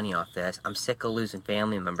make money off this. I'm sick of losing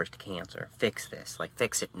family members to cancer. Fix this. Like,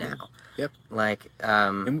 fix it now. Yep. Like,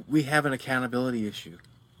 and we have an accountability issue.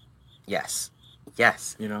 Yes.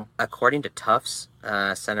 You know? According to Tufts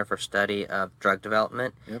Center for Study of Drug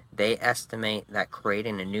Development, Yep. they estimate that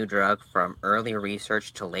creating a new drug from early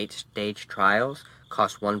research to late-stage trials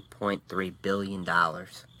costs $1.3 billion.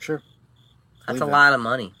 Sure. That's a lot of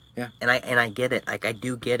money. Yeah. And I get it. Like, I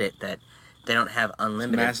do get it that they don't have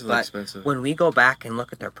unlimited. It's massively expensive. When we go back and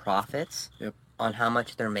look at their profits, Yep. on how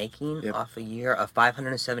much they're making Yep. off a year, a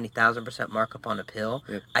 570,000% markup on a pill,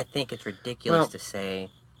 Yep. I think it's ridiculous Well, to say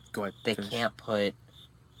Go ahead. they finish. can't put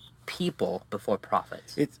people before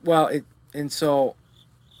profits. And so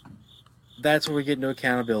that's where we get into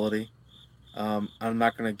accountability. I'm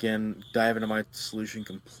not going to again dive into my solution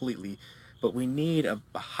completely, but we need a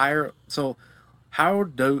higher. So how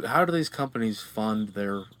do these companies fund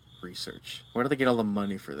their research? Where do they get all the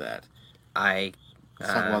money for that? Let's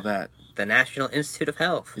talk about that. The National Institute of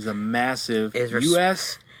Health Is a massive Is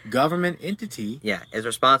U.S. government entity. Yeah, is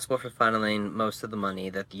responsible for funneling most of the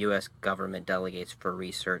money that the U.S. government delegates for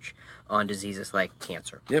research on diseases like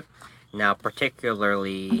cancer. Yep. Now,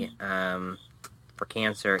 particularly for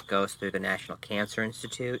cancer, it goes through the National Cancer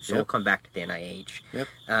Institute, so Yep. we'll come back to the NIH. Yep.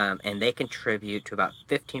 And they contribute to about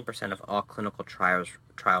 15% of all clinical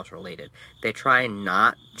trials related. They try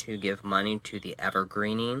not to give money to the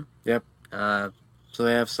evergreening. Yep. So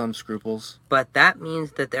they have some scruples. But that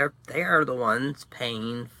means that they are the ones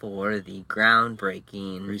paying for the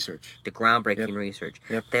groundbreaking Research. research.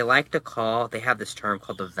 Yep. They have this term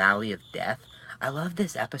called the Valley of Death. I love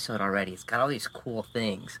this episode already. It's got all these cool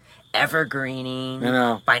things. Evergreening, I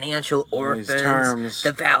know. financial All these orphans, terms.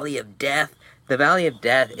 the Valley of Death. The Valley of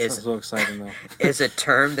Death That sounds so exciting, though. is a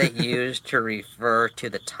term they use to refer to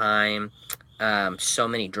the time so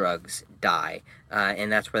many drugs die, and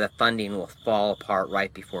that's where the funding will fall apart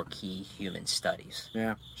right before key human studies.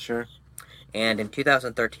 Yeah, sure. And in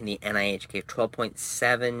 2013, the NIH gave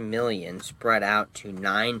 $12.7 million spread out to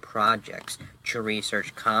 9 projects to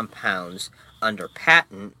research compounds under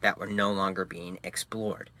patent that were no longer being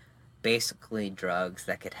explored. Basically, drugs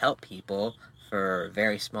that could help people for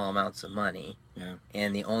very small amounts of money. Yeah.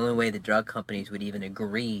 And the only way the drug companies would even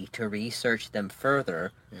agree to research them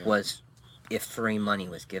further was if free money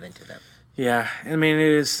was given to them. Yeah, I mean, it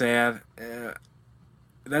is sad.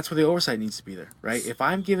 That's where the oversight needs to be there, right? If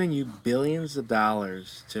I'm giving you billions of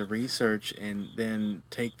dollars to research and then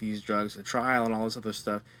take these drugs to trial and all this other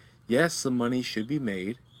stuff, yes, the money should be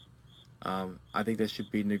made. I think that should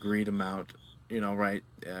be an agreed amount, right?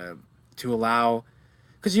 To allow,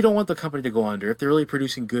 because you don't want the company to go under. If they're really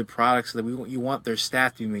producing good products, then you want their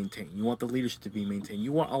staff to be maintained. You want the leadership to be maintained.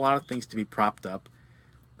 You want a lot of things to be propped up.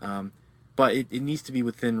 But it needs to be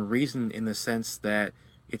within reason in the sense that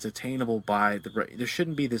it's attainable by there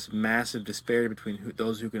shouldn't be this massive disparity between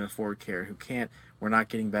those who can afford care and who can't. We're not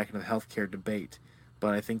getting back into the healthcare debate,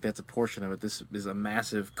 but I think that's a portion of it. This is a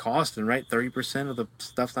massive cost, and 30% of the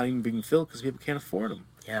stuff's not even being filled because people can't afford them.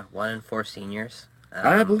 Yeah, 1 in 4 seniors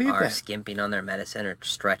I believe are that. skimping on their medicine or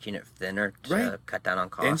stretching it thinner to cut down on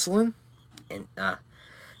costs. Insulin? And,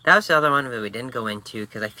 that was the other one that we didn't go into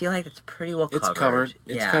because I feel like it's pretty well covered. It's covered.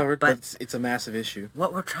 It's covered, but it's a massive issue.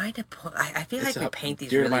 What we're trying to put, I feel like we paint these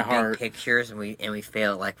dear to really my heart. big pictures and we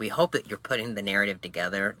fail. Like, we hope that you're putting the narrative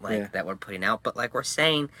together, that we're putting out. But like we're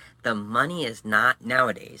saying, the money is not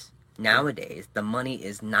nowadays, the money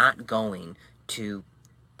is not going to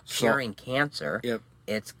curing cancer. Yep.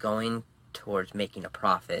 It's going towards making a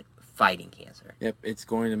profit fighting cancer. Yep. It's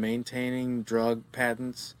going to maintaining drug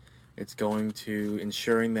patents. It's going to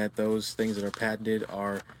ensuring that those things that are patented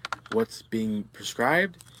are what's being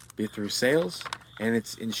prescribed, be it through sales, and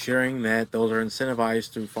it's ensuring that those are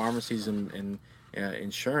incentivized through pharmacies and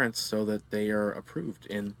insurance so that they are approved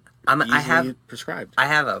and easily prescribed. I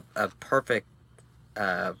have a perfect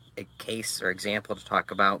a case or example to talk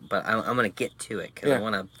about, but I'm going to get to it because I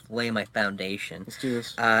want to lay my foundation. Let's do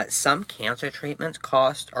this. Some cancer treatments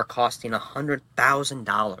are costing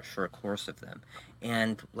 $100,000 for a course of them.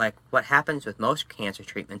 And like what happens with most cancer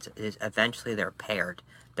treatments is eventually they're paired.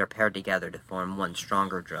 They're paired together to form one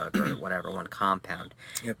stronger drug or whatever, one compound.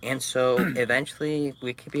 Yep. And so eventually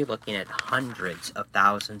we could be looking at hundreds of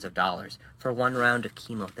thousands of dollars for one round of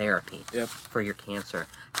chemotherapy for your cancer.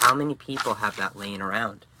 How many people have that laying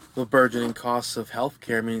around? The burgeoning costs of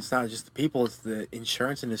healthcare. I mean, it's not just the people; it's the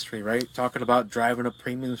insurance industry, right? Talking about driving up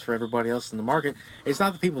premiums for everybody else in the market. It's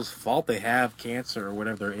not the people's fault they have cancer or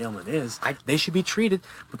whatever their ailment is. They should be treated,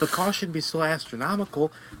 but the cost shouldn't be so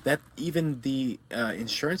astronomical that even the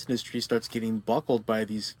insurance industry starts getting buckled by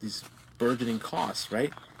these burgeoning costs,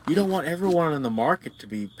 right? You don't want everyone in the market to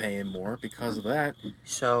be paying more because of that.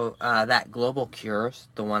 So that Global Cures,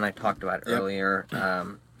 the one I talked about earlier,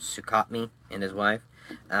 Sukhatme and his wife.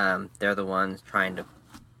 They're the ones trying to,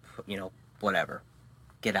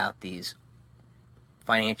 get out these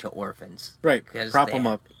financial orphans. Right, prop them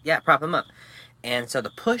up. Yeah, prop them up. And so the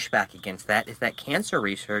pushback against that is that cancer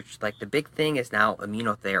research, like the big thing is now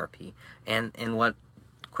immunotherapy. And what,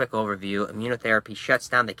 quick overview, immunotherapy shuts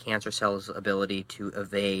down the cancer cell's ability to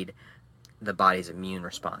evade the body's immune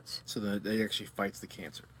response. So that it actually fights the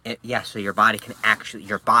cancer. So your body's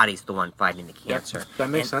the one fighting the cancer. Yep, that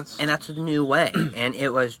makes sense. And that's a new way. And it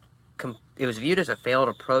was viewed as a failed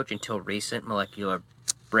approach until recent molecular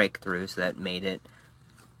breakthroughs that made it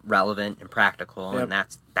relevant and practical. Yep. And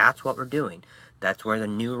that's what we're doing. That's where the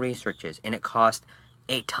new research is. And it costs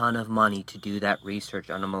a ton of money to do that research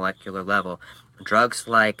on a molecular level. Drugs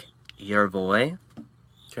like Yervoy,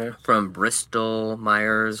 from Bristol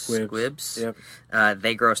Myers Squibb.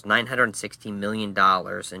 They grossed $960 million in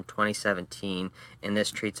 2017, and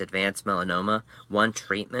this treats advanced melanoma. One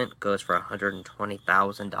treatment goes for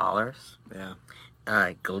 $120,000. Yeah.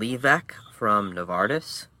 Gleevec from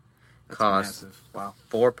Novartis cost wow.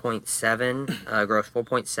 4.7, grossed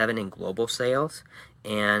 4.7 in global sales,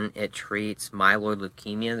 and it treats myeloid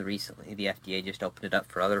leukemia. Recently, the FDA just opened it up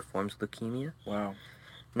for other forms of leukemia. Wow.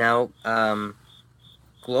 Now,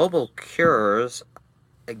 Global Cures,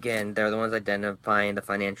 again, they're the ones identifying the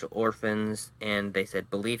financial orphans, and they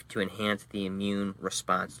said believed to enhance the immune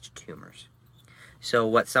response to tumors. So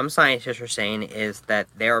what some scientists are saying is that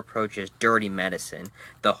their approach is dirty medicine.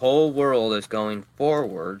 The whole world is going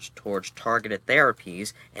forwards towards targeted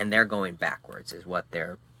therapies, and they're going backwards, is what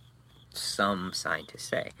some scientists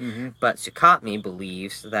say. Mm-hmm. But Sukhatme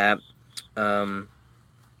believes that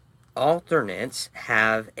alternates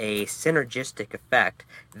have a synergistic effect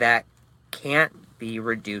that can't be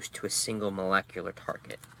reduced to a single molecular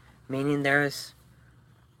target. Meaning there's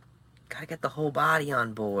gotta get the whole body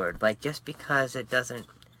on board. Like, just because it doesn't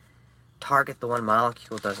target the one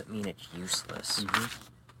molecule doesn't mean it's useless.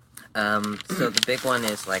 So the big one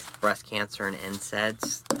is like breast cancer and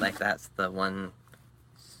NSAIDs. Like, that's the one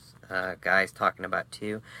guy's talking about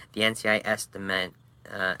too. The NCI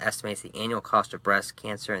estimates the annual cost of breast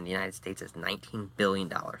cancer in the United States is $19 billion.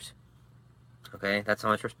 Okay, that's how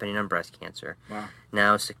much we're spending on breast cancer. Wow.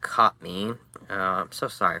 Now, Sakotmi, I'm so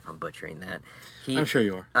sorry if I'm butchering that. I'm sure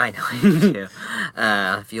you are. I know, I do too.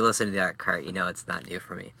 If you listen to the Art Cart, you know it's not new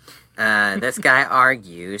for me. This guy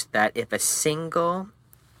argues that if the single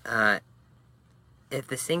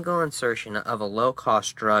insertion of a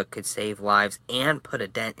low-cost drug could save lives and put a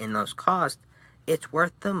dent in those costs, it's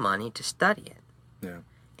worth the money to study it. Yeah.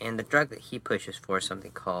 And the drug that he pushes for is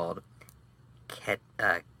something called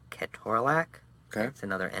ketorolac. Okay. It's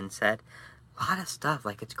another NSAID. A lot of stuff,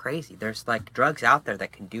 like, it's crazy. There's, like, drugs out there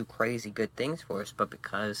that can do crazy good things for us, but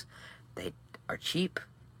because they are cheap,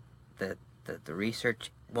 the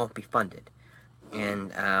research won't be funded.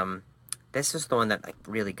 And this is the one that, like,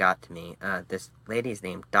 really got to me. This lady's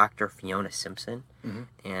named Dr. Fiona Simpson,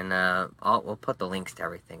 and we'll put the links to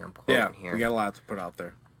everything I'm quoting here. We got a lot to put out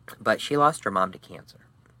there. But she lost her mom to cancer,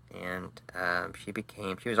 and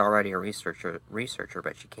she was already a researcher,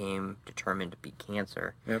 but she became determined to beat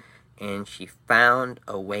cancer. Yep. And she found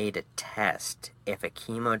a way to test if a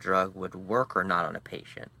chemo drug would work or not on a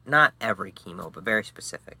patient. Not every chemo, but very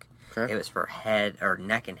specific. Okay. It was for head or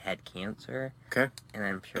neck and head cancer. Okay. And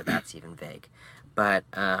I'm sure that's even vague. But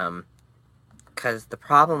because the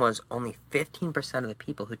problem was only 15% of the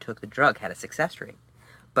people who took the drug had a success rate.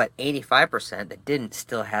 But 85% that didn't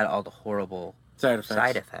still had all the horrible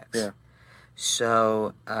Side effects. Yeah.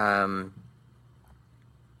 So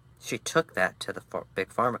she took that to the big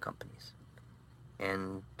pharma companies.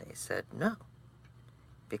 And they said no.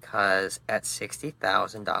 Because at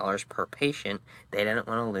 $60,000 per patient, they didn't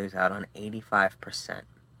want to lose out on 85%.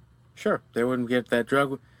 Sure. They wouldn't get that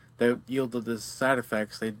drug that yielded the side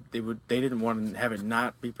effects. They didn't want to have it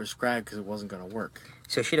not be prescribed because it wasn't going to work.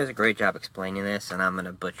 So she does a great job explaining this, and I'm going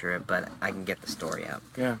to butcher it, but I can get the story out.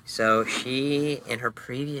 Yeah. So she, in her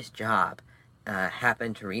previous job,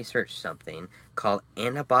 happened to research something called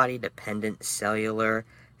antibody-dependent cellular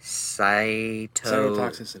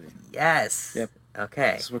Cytotoxicity. Yes. Yep.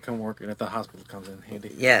 Okay. This is what working at the hospital comes in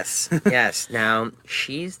handy. Yes, yes. Now,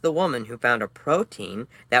 she's the woman who found a protein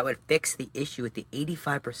that would fix the issue with the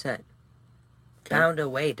 85%. Okay. Found a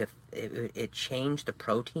way to... It changed the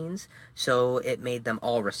proteins, so it made them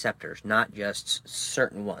all receptors, not just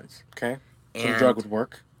certain ones. Okay. So the drug would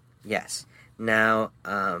work? Yes. Now,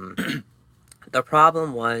 the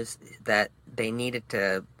problem was that they needed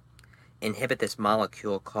to inhibit this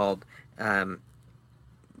molecule called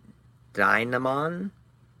Dynamon.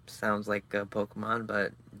 Sounds like a Pokemon,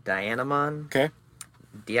 but Dynamon. Okay.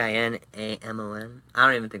 Dinamon. I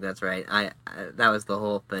don't even think that's right. I that was the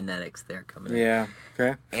whole phonetics there coming in. Yeah.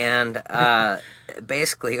 Okay. And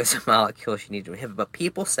basically, it was a molecule she needed to inhibit, but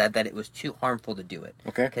people said that it was too harmful to do it.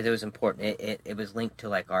 Okay. Because it was important. It was linked to,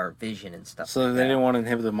 like, our vision and stuff. So like they didn't want to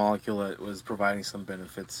inhibit the molecule that was providing some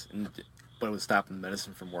benefits, but it was stopping the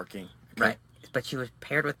medicine from working. Okay. Right. But she was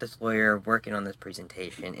paired with this lawyer working on this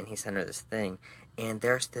presentation, and he sent her this thing. And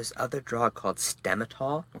there's this other drug called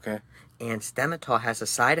Stematol. Okay. And Stematol has a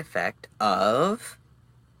side effect of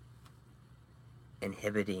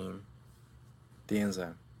inhibiting the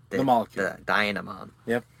enzyme, the molecule, the Dynamon.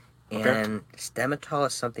 Yep. Okay. And Stematol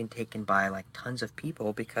is something taken by, like, tons of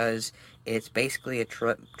people because it's basically a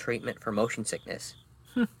treatment for motion sickness.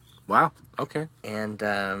 Wow. Okay.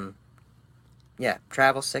 And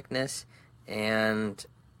travel sickness, and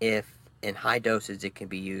if in high doses, it can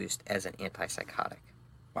be used as an antipsychotic.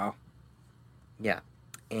 Wow. Yeah.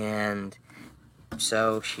 And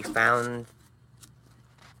so she found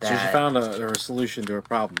that... So she found a solution to a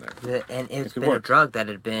problem there. And it's been a drug that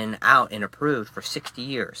had been out and approved for 60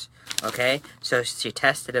 years. Okay? So she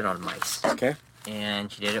tested it on mice. Okay.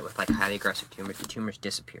 And she did it with, like, highly aggressive tumors. The tumors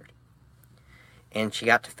disappeared. And she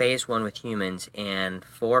got to phase 1 with humans, and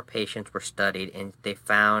 4 patients were studied, and they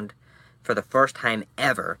found, for the first time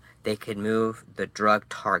ever, they could move the drug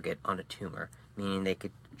target on a tumor, meaning they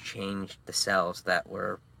could change the cells that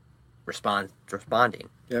were responding.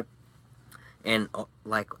 Yep. And,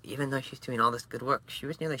 like, even though she's doing all this good work, she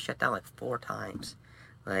was nearly shut down, like, 4 times.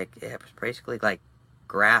 Like, it was basically, like,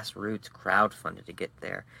 grassroots crowdfunded to get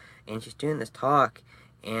there. And she's doing this talk,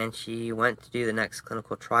 and she went to do the next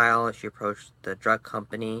clinical trial. She approached the drug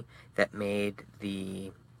company that made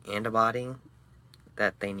the antibody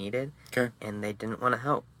that they needed, Okay. and they didn't want to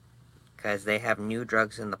help because they have new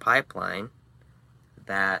drugs in the pipeline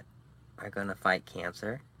that are going to fight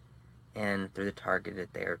cancer and through the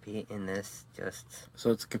targeted therapy. And this just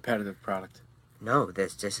So it's a competitive product. no,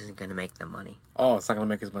 this just isn't going to make them money. Oh, it's not going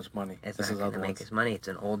to make as much money. It's This not is going to other make ones. us money. It's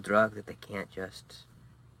an old drug that they can't just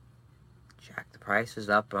jack the prices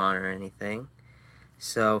up on or anything.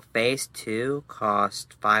 So phase 2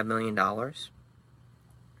 cost $5 million.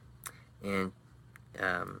 And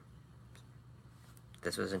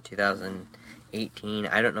this was in 2018.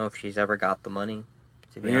 I don't know if she's ever got the money,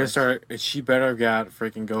 to be You're gonna honest. start. She better got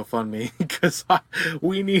freaking GoFundMe because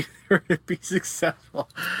we need her to be successful.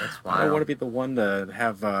 That's I don't want to wild. be the one to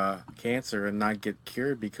have cancer and not get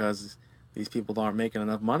cured because these people aren't making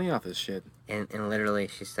enough money off this shit. And literally,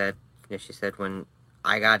 she said, when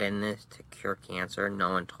I got in this to cure cancer, no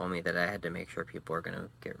one told me that I had to make sure people were going to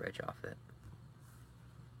get rich off it.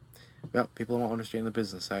 Well, people don't understand the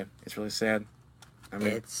business side. It's really sad. I mean,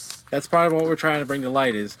 It's that's part of what we're trying to bring to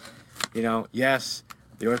light is, yes,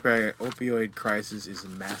 the opioid crisis is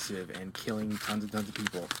massive and killing tons and tons of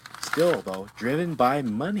people. Still, though, driven by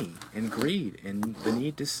money and greed and the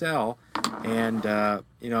need to sell. And,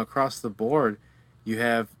 across the board, you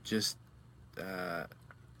have just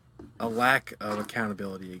a lack of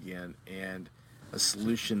accountability again and a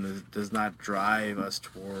solution that does not drive us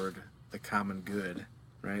toward the common good,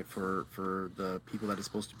 right, for the people that it's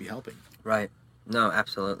supposed to be helping. right. No,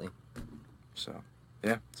 absolutely. So,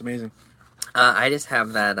 yeah, it's amazing. I just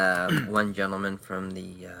have that one gentleman from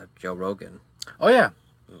the Joe Rogan. Oh, yeah.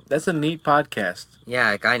 That's a neat podcast. Yeah,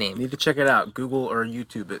 a guy You named need to check it out. Google or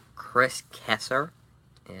YouTube it. Chris Kesser.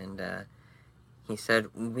 And he said,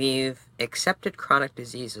 "We've accepted chronic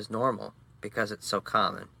disease as normal because it's so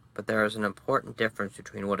common. But there is an important difference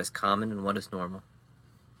between what is common and what is normal."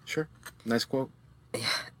 Sure. Nice quote.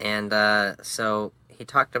 And so he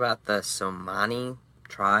talked about the Somali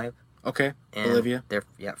tribe. Okay. And Bolivia. They're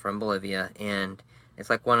from Bolivia, and it's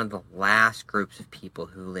like one of the last groups of people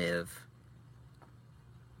who live.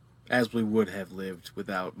 As we would have lived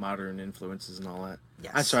without modern influences and all that.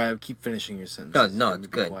 Yes. I'm sorry, I keep finishing your sentence. No, it's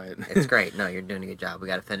good. Quiet. It's great. No, you're doing a good job. We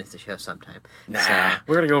got to finish the show sometime. Nah, So,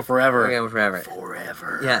 we're gonna go forever. we're going forever.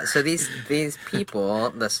 Forever. Yeah. So these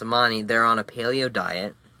people, the Somali, they're on a paleo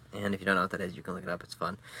diet, and if you don't know what that is, you can look it up. It's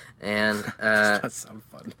fun. And That sounds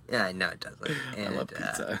fun. yeah, I know it doesn't. And, I love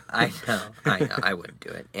pizza. I know. I wouldn't do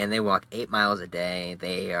it. And they walk 8 miles a day.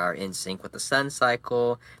 They are in sync with the sun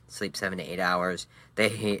cycle. Sleep 7 to 8 hours.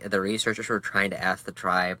 The researchers were trying to ask the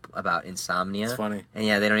tribe about insomnia. It's funny. And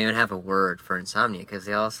yeah, they don't even have a word for insomnia because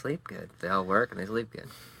they all sleep good. They all work and they sleep good.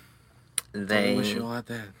 I wish you all had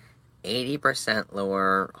that. 80%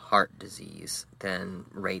 lower heart disease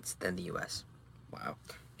rates than the U.S. Wow.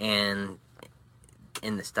 And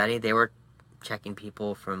in the study, they were checking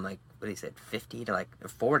people from 50 to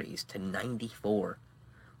 40s to 94.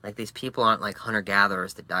 Like, these people aren't like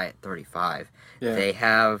hunter-gatherers that die at 35. Yeah. They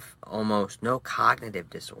have almost no cognitive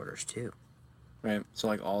disorders, too. Right. So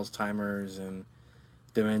like Alzheimer's and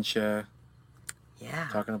dementia. Yeah.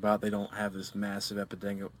 Talking about they don't have this massive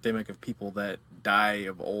epidemic of people that die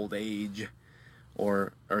of old age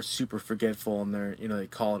or are super forgetful and they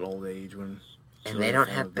call it old age when And they don't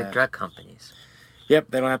have big drug companies. Yep,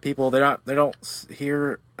 they don't have people. They don't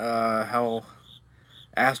hear how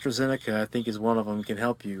AstraZeneca, I think, is one of them, can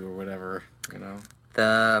help you or whatever.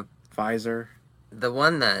 The Pfizer. the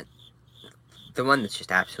one that's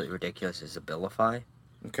just absolutely ridiculous is Abilify.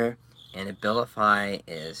 Okay. And Abilify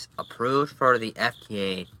is approved for the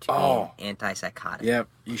FDA to be antipsychotic. Yep,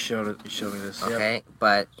 you showed it. You showed me this. Okay, Yep.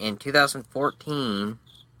 but in 2014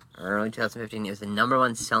 or early 2015, it was the number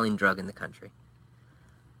one selling drug in the country.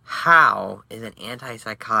 How is an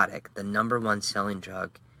antipsychotic the number one selling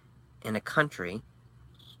drug in a country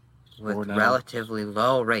with relatively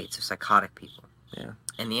low rates of psychotic people? Yeah.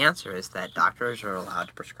 And the answer is that doctors are allowed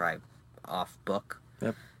to prescribe off book.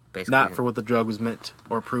 Yep. Basically, Not for what the drug was meant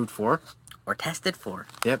or approved for. or tested for.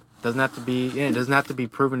 Yep. Doesn't have to be. Yeah, it doesn't have to be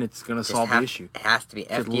proven it's going to solve the issue. It has to be It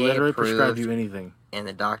could FDA literally prescribe approved, you anything. and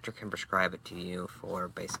the doctor can prescribe it to you for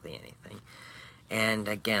basically anything. And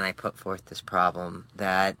again, I put forth this problem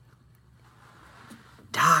that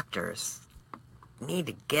doctors need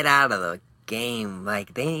to get out of the game.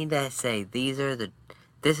 Like, they need to say, this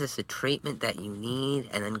is the treatment that you need,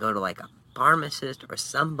 and then go to a pharmacist or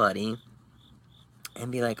somebody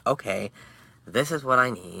and be like, okay, this is what I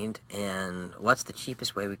need, and what's the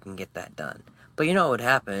cheapest way we can get that done? But you know what would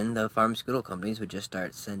happen? The pharmaceutical companies would just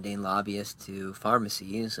start sending lobbyists to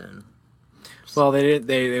pharmacies, and Well, they didn't.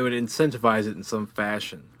 They would incentivize it in some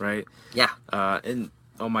fashion, right? Yeah. And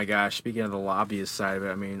oh my gosh, speaking of the lobbyist side of it,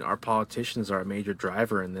 I mean, our politicians are a major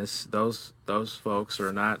driver in this. Those folks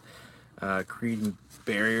are not creating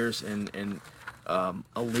barriers and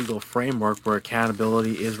a legal framework where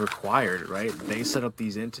accountability is required, right? They set up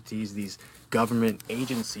these entities, these government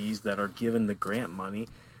agencies that are given the grant money.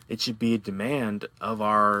 It should be a demand of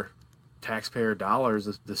our taxpayer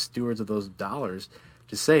dollars, the stewards of those dollars,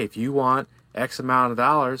 to say, if you want X amount of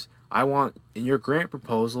dollars, I want in your grant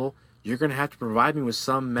proposal, you're going to have to provide me with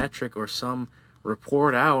some metric or some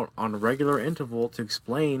report out on a regular interval to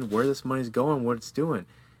explain where this money's going, what it's doing.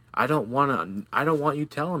 I don't want you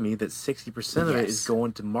telling me that 60% of it is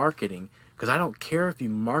going to marketing, because I don't care if you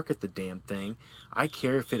market the damn thing. I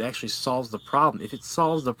care if it actually solves the problem. If it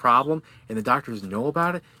solves the problem and the doctors know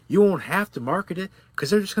about it, you won't have to market it, because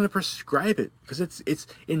they're just going to prescribe it, because it's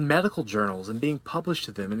in medical journals and being published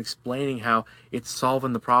to them and explaining how it's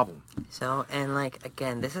solving the problem. So, and like,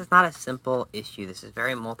 again, this is not a simple issue. This is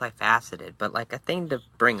very multifaceted, but like a thing to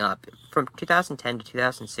bring up, from 2010 to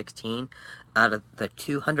 2016, out of the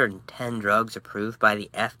 210 drugs approved by the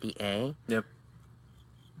FDA, Yep.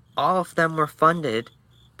 all of them were funded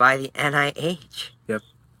by the NIH. Yep.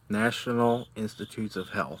 National Institutes of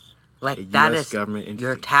Health. Like, that US is government entity.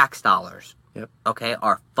 your tax dollars. Yep. Okay,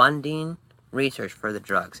 are funding research for the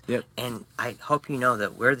drugs. Yep. And I hope you know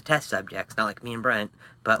that we're the test subjects, not like me and Brent,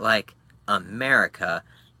 but like America,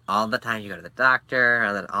 all the time you go to the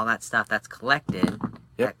doctor, all that stuff that's collected,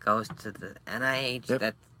 that goes to the NIH,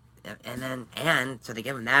 that, and so they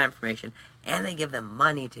give them that information, and they give them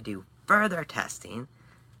money to do further testing.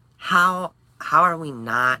 How are we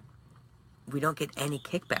not? We don't get any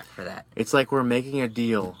kickback for that. It's like we're making a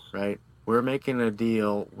deal, right? We're making a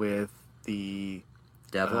deal with the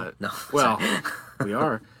devil. No. Well, we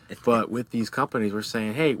are, but with these companies, we're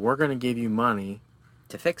saying, hey, we're going to give you money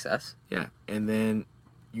to fix us. Yeah, and then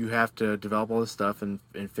you have to develop all this stuff and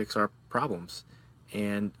fix our problems,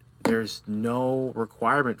 and there's no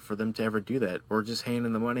requirement for them to ever do that. We're just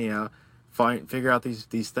handing the money out, figure out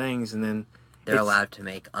these things, and then they're allowed to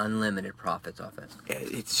make unlimited profits off it.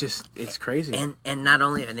 It's crazy. And not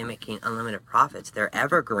only are they making unlimited profits, they're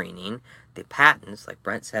evergreening the patents, like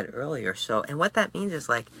Brent said earlier. So, and what that means is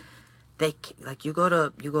like you go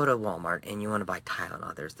to Walmart and you want to buy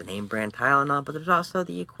Tylenol. There's the name brand Tylenol, but there's also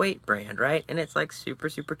the Equate brand, right? And it's like super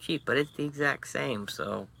cheap, but it's the exact same.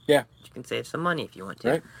 So yeah, you can save some money if you want to.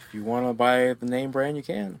 Right. If you want to buy the name brand, you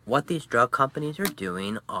can. What these drug companies are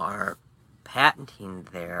doing are patenting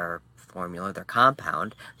their formula, their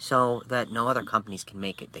compound, so that no other companies can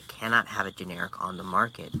make it. They cannot have a generic on the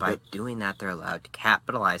market. By doing that, they're allowed to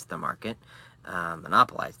capitalize the market,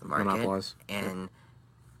 monopolize the market, and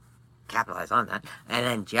capitalize on that, and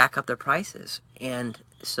then jack up their prices. And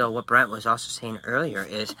so what Brent was also saying earlier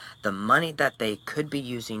is the money that they could be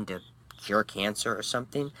using to cure cancer or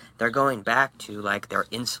something, they're going back to like their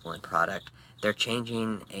insulin product. They're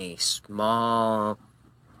changing a small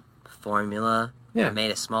formula. Yeah. They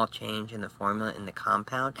made a small change in the formula, in the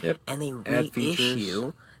compound, and they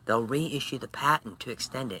they'll reissue the patent to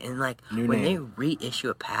extend it. And like they reissue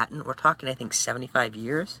a patent, we're talking, I think, 75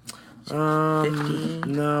 years. 50?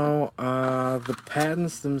 No, the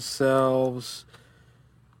patents themselves,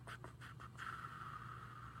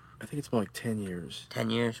 I think it's more like 10 years. 10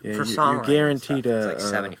 years? Yeah, for songwriting, you're guaranteed it's like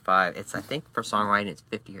 75. It's, I think, for songwriting, it's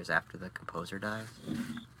 50 years after the composer dies.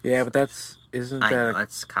 Yeah, but that's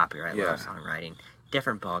copyright law, songwriting.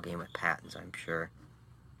 Different ballgame with patents, I'm sure.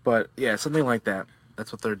 But yeah, something like that.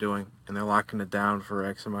 That's what they're doing, and they're locking it down for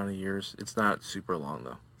X amount of years. It's not super long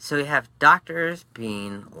though. So we have doctors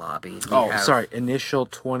being lobbied. Initial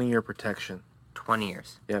 20-year protection. 20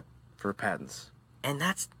 years. Yep, for patents. And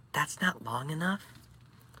that's not long enough.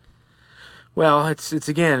 Well, it's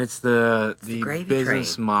the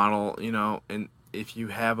business train model, and if you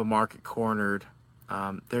have a market cornered,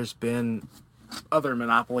 there's been other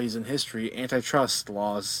monopolies in history, antitrust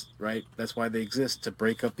laws, right? That's why they exist, to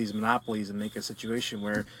break up these monopolies and make a situation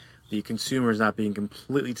where the consumer is not being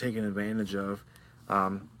completely taken advantage of.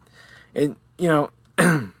 And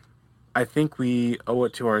I think we owe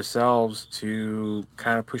it to ourselves to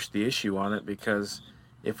kind of push the issue on it, because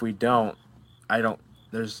if we don't,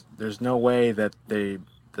 there's no way that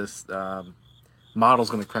this model's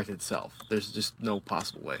going to correct itself. There's just no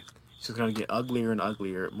possible way. It's just going to get uglier and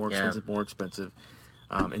uglier, more expensive,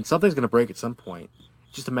 and something's going to break at some point.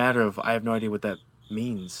 It's just a matter of, I have no idea what that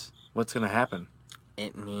means. What's going to happen?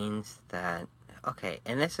 It means that, okay,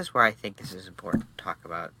 and this is where I think this is important to talk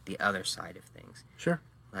about the other side of things. Sure.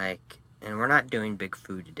 Like, and we're not doing big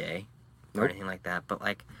food today or anything like that, but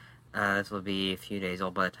like, This will be a few days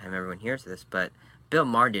old by the time everyone hears this, but Bill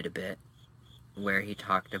Maher did a bit where he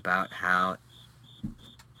talked about how,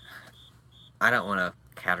 I don't want to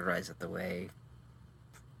categorize it the way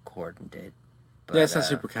Corden did. But, Yeah, it's not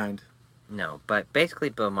super kind. No, but basically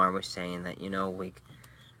Bill Maher was saying that,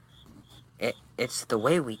 it's the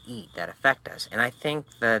way we eat that affect us. And I think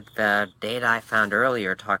that the data I found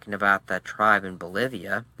earlier talking about the tribe in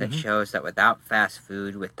Bolivia that shows that without fast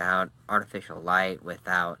food, without artificial light,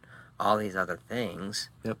 without all these other things,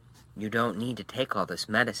 Yep. you don't need to take all this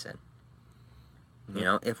medicine.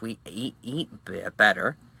 Yep. If we eat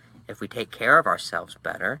better, if we take care of ourselves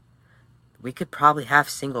better, we could probably have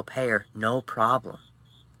single payer, no problem.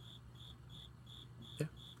 Yeah.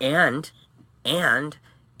 And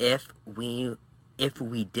if we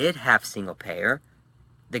did have single payer,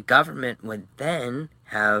 the government would then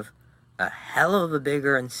have a hell of a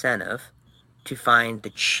bigger incentive to find the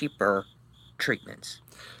cheaper treatments,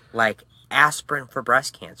 like aspirin for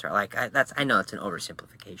breast cancer. I know it's an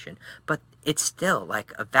oversimplification, but it's still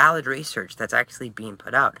like a valid research that's actually being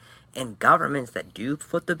put out. And governments that do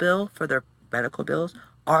foot the bill for their medical bills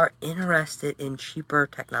are interested in cheaper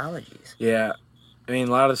technologies. Yeah, I mean,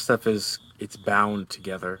 a lot of the stuff it's bound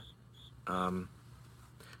together.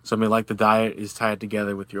 So I mean, like the diet is tied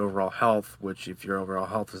together with your overall health, which if your overall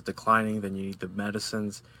health is declining, then you need the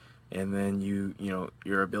medicines, and then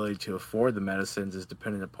your ability to afford the medicines is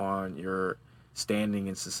dependent upon your standing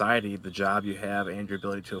in society, the job you have, and your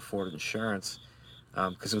ability to afford insurance.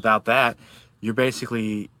 Because without that, you're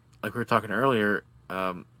basically, like we were talking earlier,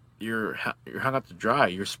 you're hung up to dry.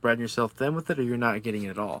 You're spreading yourself thin with it, or you're not getting it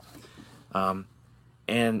at all.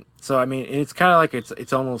 And so I mean, it's kind of like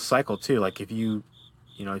it's almost cycle too. Like if you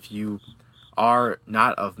are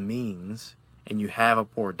not of means and you have a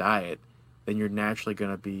poor diet, then you're naturally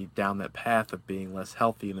going to be down that path of being less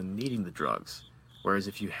healthy and then needing the drugs. Whereas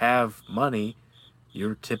if you have money,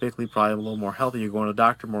 you're typically probably a little more healthy. You're going to a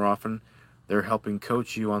doctor more often. They're helping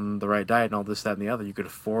coach you on the right diet and all this, that, and the other. You could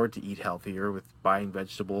afford to eat healthier with buying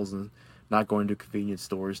vegetables and not going to convenience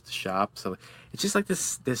stores to shop. So it's just like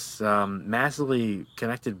this massively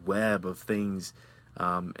connected web of things.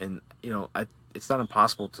 And it's not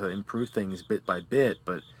impossible to improve things bit by bit,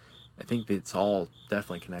 but I think it's all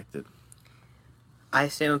definitely connected. I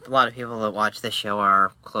assume a lot of people that watch this show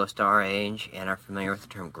are close to our age and are familiar with the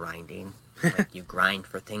term grinding. Like you grind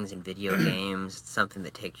for things in video games. It's something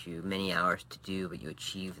that takes you many hours to do, but you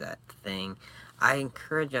achieve that thing. I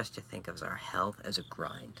encourage us to think of our health as a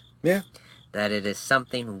grind. Yeah. That it is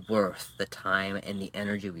something worth the time and the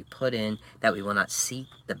energy we put in, that we will not see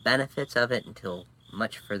the benefits of it until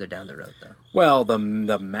much further down the road, though. Well, the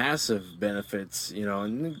massive benefits,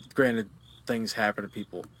 and granted, things happen to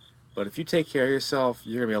people, but if you take care of yourself,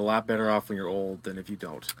 you're going to be a lot better off when you're old than if you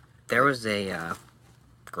don't. There was a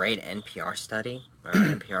great NPR study, or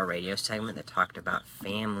NPR radio segment, that talked about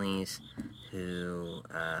families who,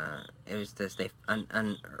 they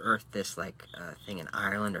unearthed this, thing in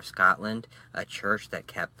Ireland or Scotland, a church that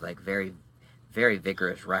kept, very, very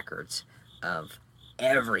vigorous records of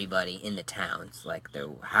everybody in the towns, when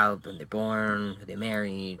they're born, who they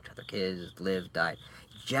married, how their kids lived, died,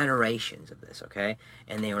 generations of this, okay?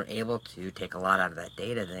 And they were able to take a lot out of that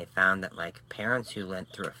data, and they found that, parents who went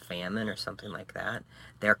through a famine or something like that,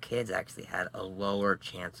 their kids actually had a lower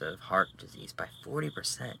chance of heart disease by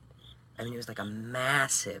 40%. I mean, it was a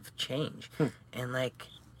massive change. And,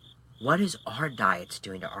 what is our diets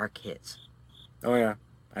doing to our kids? Oh, yeah,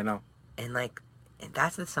 I know. And, and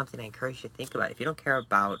that's something I encourage you to think about. If you don't care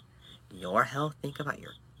about your health, think about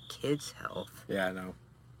your kids' health. Yeah, I know.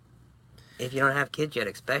 If you don't have kids yet,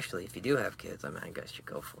 especially if you do have kids, I guess you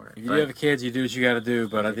go for it. If you have kids, you do what you got to do.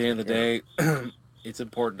 But at the end of the day, it's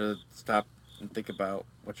important to stop and think about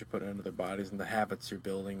what you're putting into their bodies and the habits you're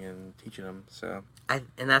building and teaching them. So, and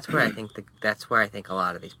that's where I think a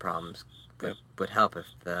lot of these problems would help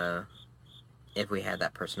if we had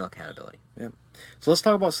that personal accountability. Yep. So let's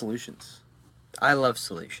talk about solutions. I love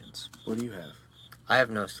solutions. What do you have? I have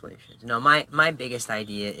no solutions. No, my biggest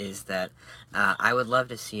idea is that I would love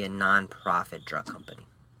to see a non-profit drug company.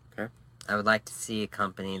 Okay. I would like to see a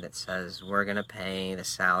company that says we're going to pay the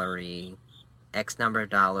salary X number of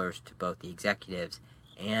dollars to both the executives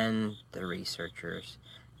and the researchers,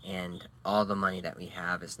 and all the money that we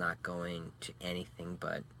have is not going to anything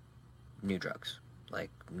but new drugs.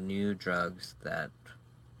 New drugs that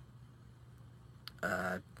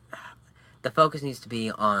the focus needs to be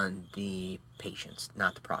on the patients,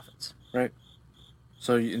 not the profits. Right.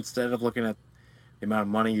 So instead of looking at the amount of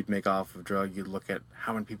money you'd make off of a drug, you'd look at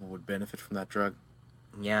how many people would benefit from that drug.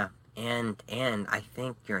 Yeah, and I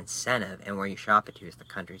think your incentive and where you shop it to is the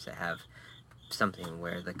countries that have something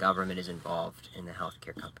where the government is involved in the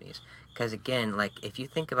healthcare companies. Because again, like if you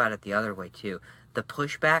think about it the other way too, the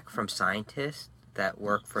pushback from scientists that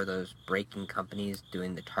work for those breaking companies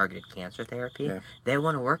doing the targeted cancer therapy, Yeah. they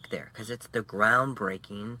want to work there because it's the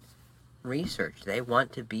groundbreaking research. They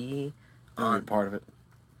want to be On part of it.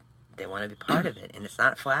 They want to be part of it, and it's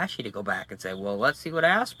not flashy to go back and say, "Well, let's see what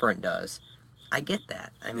aspirin does." I get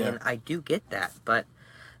that. I mean, Yeah. I do get that, but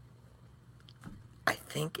I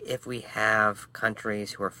think if we have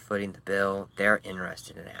countries who are footing the bill, they're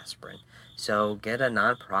interested in aspirin. So get a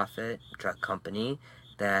nonprofit drug company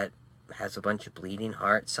that has a bunch of bleeding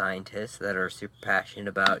heart scientists that are super passionate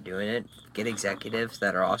about doing it. Get executives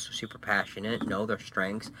that are also super passionate, know their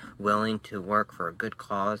strengths, willing to work for a good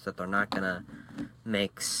cause, that they're not going to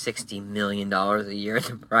make $60 million a year in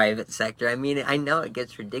the private sector. I mean, I know it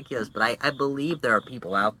gets ridiculous, but I believe there are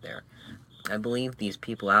people out there. I believe these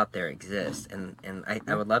people out there exist, and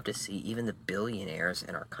I would love to see even the billionaires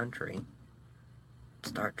in our country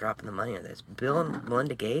start dropping the money on this. Bill and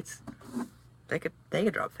Melinda Gates, they could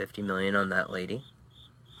drop $50 million on that lady.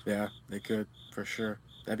 Yeah, they could for sure.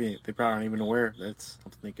 They probably aren't even aware that's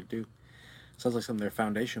something they could do. Sounds like something their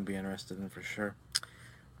foundation would be interested in for sure.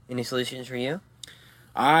 Any solutions for you?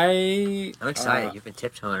 I'm excited. You've been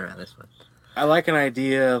tiptoeing around this one. I like an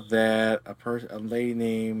idea that a lady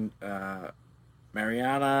named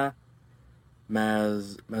Mariana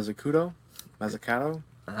Mazzucato.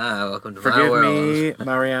 Welcome to my Forgive world. me,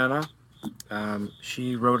 Mariana.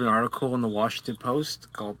 She wrote an article in the Washington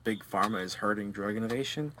Post called "Big Pharma is Hurting Drug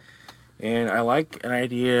Innovation," and I like an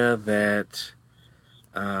idea that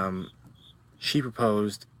she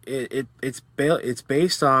proposed. It's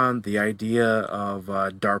based on the idea of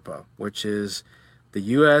DARPA, which is the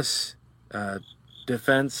U.S.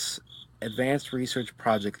 Defense Advanced Research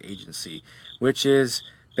Project Agency, which is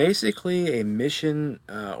basically a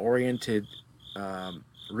mission-oriented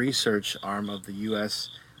research arm of the U.S.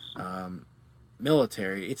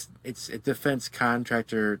 Military. It's a defense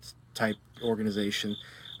contractor type organization,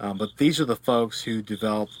 but these are the folks who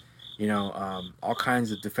develop, all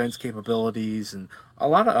kinds of defense capabilities and a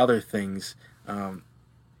lot of other things.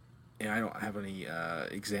 And I don't have any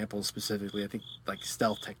examples specifically. I think like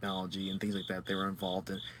stealth technology and things like that they were involved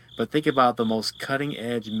in. But think about the most cutting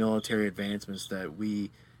edge military advancements that we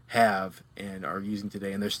have and are using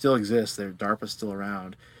today, and they still exist. DARPA's still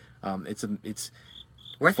around.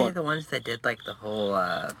 Weren't they the ones that did like the whole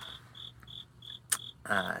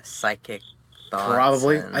psychic thoughts?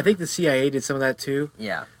 Probably. I think the CIA did some of that too.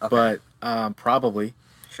 Yeah. Okay. But probably.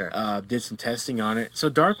 Sure. Did some testing on it. So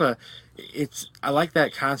DARPA, I like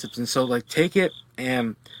that concept, and so like take it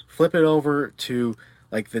and flip it over to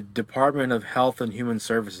like the Department of Health and Human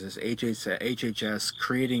Services, HHS,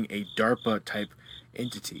 creating a DARPA type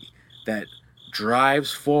entity that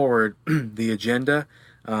drives forward the agenda.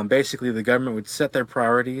 Basically, the government would set their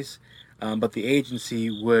priorities, but the agency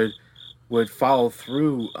would follow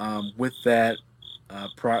through with that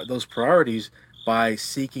those priorities by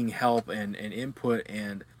seeking help and input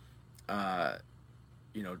and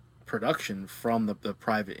production from the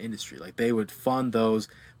private industry. Like they would fund those,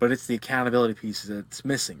 but it's the accountability piece that's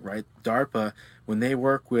missing, right? DARPA, when they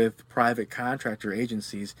work with private contractor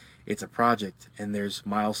agencies, it's a project and there's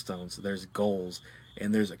milestones, there's goals,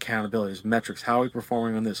 and there's accountability, there's metrics. How are we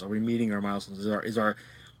performing on this? Are we meeting our milestones? Is our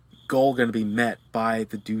goal going to be met by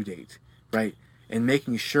the due date, right? And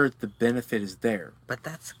making sure that the benefit is there. But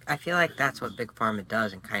I feel like that's what Big Pharma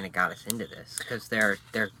does and kind of got us into this, because their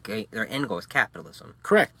end goal is capitalism.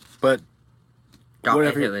 Correct, but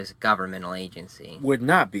if it was a governmental agency. Would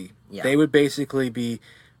not be. Yeah. They would basically be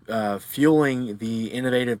fueling the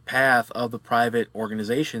innovative path of the private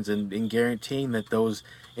organizations and guaranteeing that those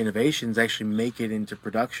innovations actually make it into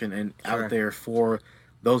production and Sure. out there for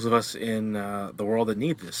those of us in the world that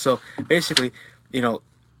need this. So basically,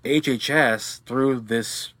 HHS, through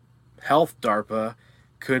this health DARPA,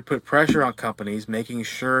 could put pressure on companies, making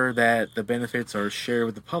sure that the benefits are shared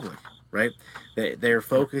with the public, right? They're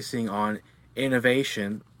focusing on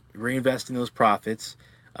innovation, reinvesting those profits,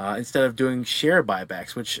 instead of doing share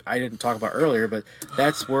buybacks, which I didn't talk about earlier, but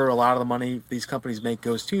that's where a lot of the money these companies make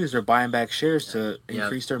goes to, is they're buying back shares to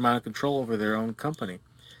increase their amount of control over their own company.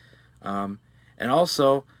 And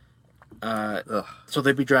also, so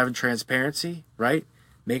they'd be driving transparency, right?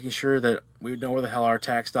 Making sure that we know where the hell our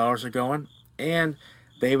tax dollars are going, and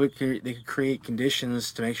they could create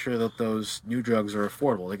conditions to make sure that those new drugs are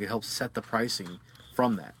affordable. They could help set the pricing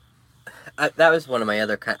from that. That was one of my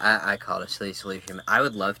other I call it a silly solution. I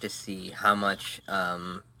would love to see how much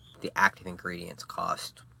the active ingredients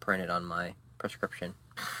cost printed on my prescription.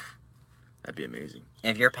 That'd be amazing.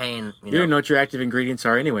 If you're paying, You don't even know what your active ingredients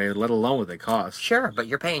are anyway, let alone what they cost. Sure, but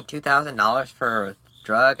you're paying $2,000 for a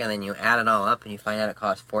drug, and then you add it all up, and you find out it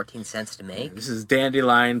costs 14 cents to make. This is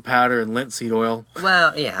dandelion powder and linseed oil.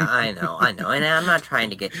 Well, yeah, I know, and I'm not trying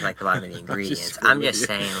to get to like the bottom of the ingredients. I'm just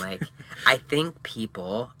saying, like, I think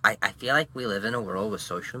people, I feel like we live in a world with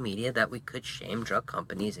social media that we could shame drug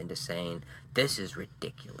companies into saying this is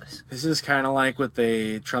ridiculous. This is kind of like what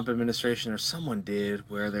the Trump administration or someone did,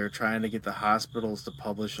 where they're trying to get the hospitals to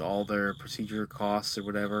publish all their procedure costs or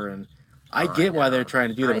whatever. And I get why they're trying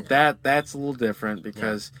to do that, but that's a little different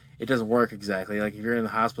because it doesn't work exactly. Like if you're in the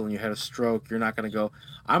hospital and you had a stroke, you're not going to go,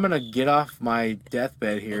 I'm going to get off my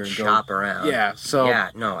deathbed here and shop around. Yeah, so yeah,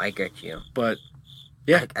 no, I get you. But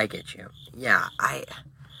yeah, I get you. Yeah,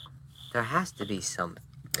 there has to be something.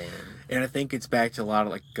 And I think it's back to a lot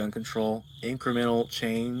of like gun control, incremental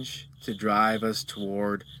change to drive us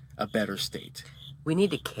toward a better state. We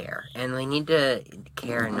need to care, and we need to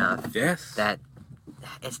care enough that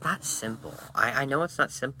it's not simple. I know it's not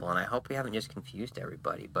simple, and I hope we haven't just confused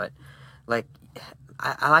everybody, but like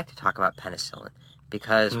I like to talk about penicillin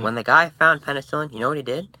because when the guy found penicillin, you know what he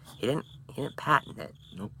did? He didn't patent it.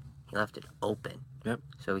 Nope. He left it open. Yep.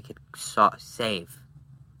 So we could save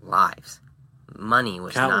lives. Money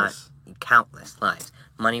was countless lives.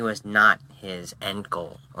 Money was not his end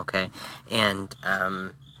goal, okay? And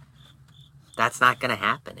that's not going to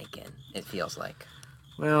happen again, it feels like.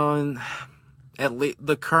 Well, and at least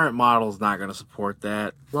the current model is not going to support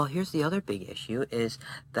that. Well, here's the other big issue is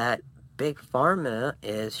that Big Pharma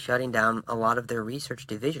is shutting down a lot of their research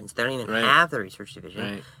divisions. They don't even have the research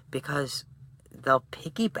division because they'll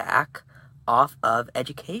piggyback off of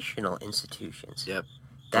educational institutions. Yep.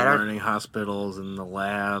 The learning hospitals and the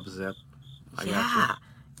labs. Yep. I got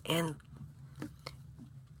you. And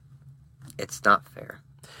it's not fair.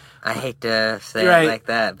 I hate to say it like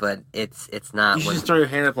that, but it's not. You should just throw your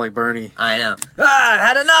hand up like Bernie. I know. I've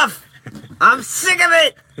had enough. I'm sick of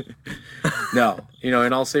it. No,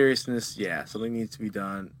 in all seriousness, something needs to be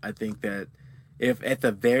done. I think that if at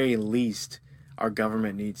the very least our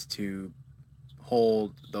government needs to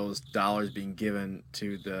hold those dollars being given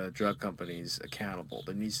to the drug companies accountable.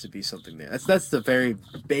 There needs to be something there. That's the very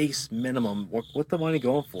base minimum. What the money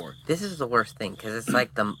going for? This is the worst thing because it's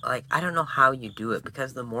like I don't know how you do it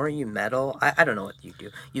because the more you meddle, I don't know what you do.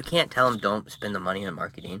 You can't tell them don't spend the money on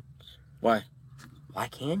marketing. Why? Why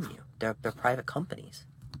can you? They're private companies.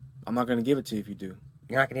 I'm not going to give it to you if you do.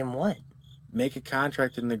 You're not going to give them what? Make a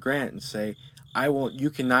contract in the grant and say, you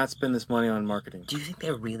cannot spend this money on marketing. Do you think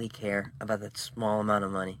they really care about that small amount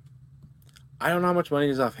of money? I don't know how much money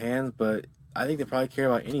is off hands, but I think they probably care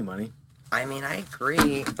about any money. I mean, I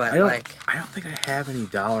agree, but I don't think I have any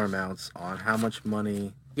dollar amounts on how much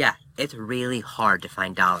money. Yeah, it's really hard to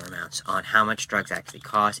find dollar amounts on how much drugs actually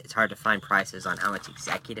cost. It's hard to find prices on how much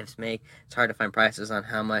executives make. It's hard to find prices on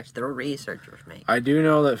how much the researchers make. I do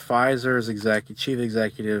know that Pfizer's chief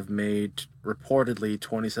executive made reportedly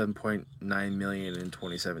 $27.9 million in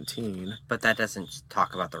 2017. But that doesn't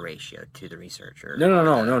talk about the ratio to the researcher.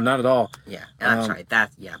 No, not at all. Yeah, that's right.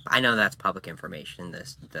 I know that's public information.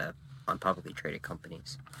 On publicly traded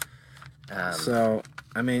companies. So,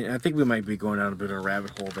 I mean, I think we might be going down a bit of a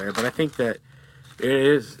rabbit hole there, but I think that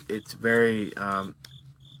it's very,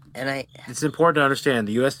 it's important to understand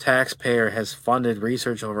the U.S. taxpayer has funded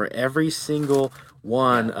research over every single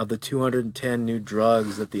one of the 210 new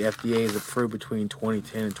drugs that the FDA has approved between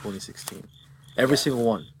 2010 and 2016. Every single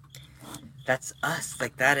one. That's us.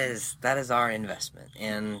 Like, that is our investment,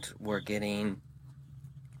 and we're getting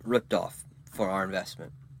ripped off for our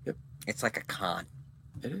investment. Yep. It's like a con.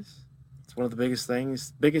 It is. It's one of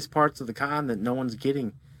the biggest parts of the con that no one's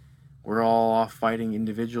getting. We're all off fighting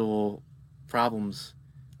individual problems.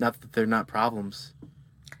 Not that they're not problems.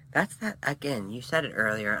 That's that, again, you said it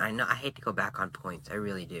earlier. I know I hate to go back on points. I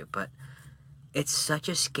really do. But it's such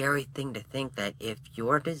a scary thing to think that if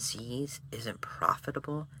your disease isn't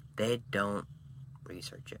profitable, they don't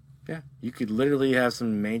research it. Yeah. You could literally have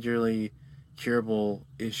some majorly curable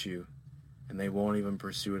issue and they won't even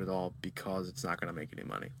pursue it at all because it's not going to make any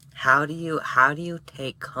money. How do you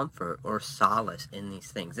take comfort or solace in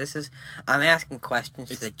these things? I'm asking questions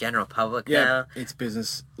to the general public now. Yeah, it's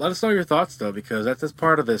business. Let us know your thoughts, though, because that's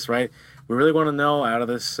part of this, right? We really want to know out of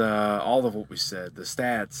this, all of what we said, the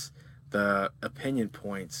stats, the opinion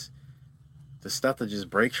points, the stuff that just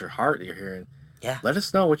breaks your heart you're hearing. Yeah. Let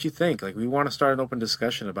us know what you think. Like, we want to start an open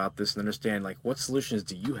discussion about this and understand, like, what solutions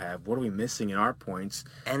do you have? What are we missing in our points?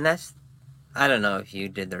 And I don't know if you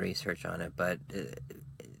did the research on it, but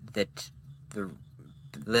that the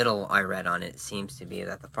little I read on it seems to be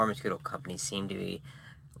that the pharmaceutical companies seem to be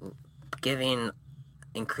giving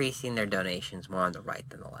increasing their donations more on the right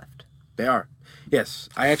than the left. They are. Yes,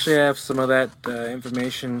 I actually have some of that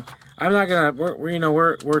information. I'm not gonna.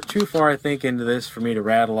 We're too far, I think, into this for me to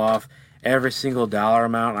rattle off every single dollar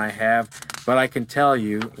amount I have. But I can tell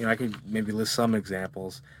you, I could maybe list some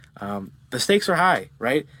examples. The stakes are high,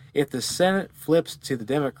 right? If the Senate flips to the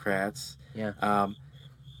Democrats,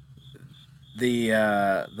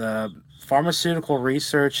 the Pharmaceutical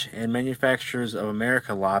Research and Manufacturers of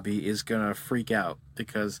America lobby is gonna freak out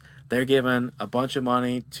because they're giving a bunch of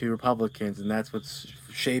money to Republicans, and that's what's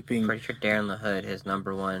shaping. Pretty sure Darren LaHood, his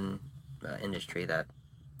number one industry, that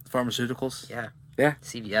pharmaceuticals. Yeah. Yeah.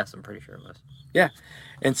 CVS, I'm pretty sure it was. Yeah,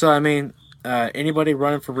 and so I mean, anybody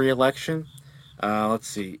running for re-election, let's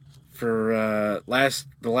see, for the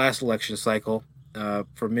last election cycle,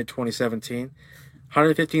 for mid 2017,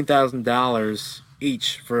 $115,000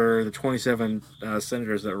 each for the 27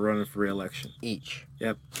 senators that were running for re-election. Each.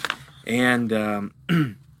 Yep, and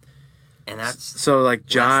and that's so like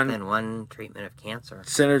John, less than one treatment of cancer.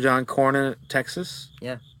 Senator John Cornyn, Texas.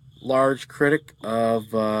 Yeah. Large critic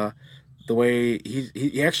of the way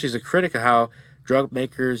he actually is a critic of how drug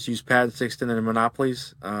makers use patents to extend their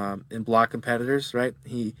monopolies and block competitors, right?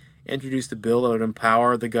 He introduced a bill that would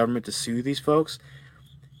empower the government to sue these folks.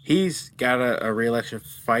 He's got a re-election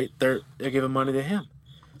fight. They're giving money to him.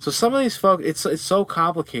 So some of these folks, it's so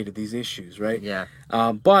complicated, these issues, right? Yeah.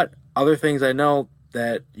 But other things I know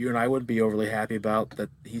that you and I wouldn't be overly happy about that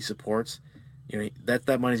he supports,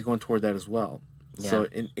 that money's going toward that as well. Yeah. So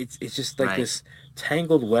it's just like this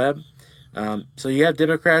tangled web. So you have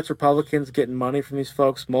Democrats, Republicans getting money from these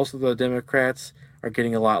folks. Most of the Democrats are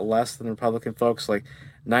getting a lot less than Republican folks. Like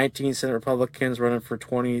 19 Senate Republicans running for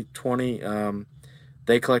 2020.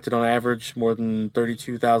 They collected on average more than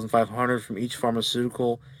 $32,500 from each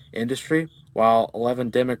pharmaceutical industry, while 11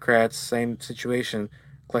 Democrats, same situation,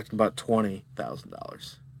 collecting about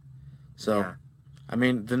 $20,000. So, yeah. I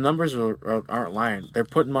mean, the numbers aren't lying. They're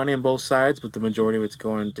putting money on both sides, but the majority of it's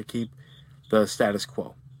going to keep the status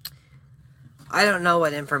quo. I don't know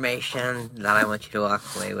what information that I want you to walk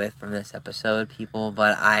away with from this episode, people,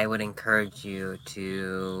 but I would encourage you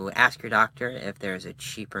to ask your doctor if there's a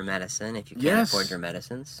cheaper medicine, if you can't afford your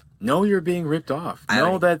medicines. Know you're being ripped off.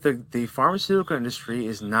 Know that the pharmaceutical industry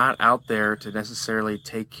is not out there to necessarily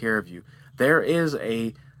take care of you. There is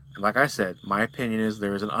like I said, my opinion is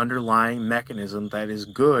there is an underlying mechanism that is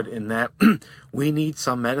good in that we need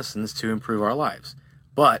some medicines to improve our lives.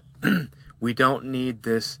 But we don't need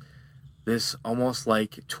this almost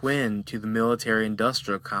like twin to the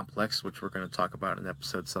military-industrial complex, which we're going to talk about in an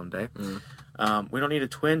episode someday. We don't need a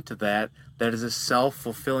twin to that is a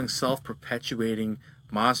self-fulfilling, self-perpetuating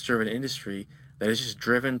monster of an industry that is just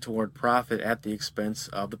driven toward profit at the expense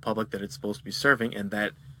of the public that it's supposed to be serving, and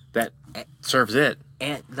that serves it.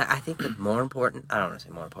 And I think the more important, I don't want to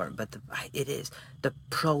say more important, but it is the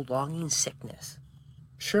prolonging sickness.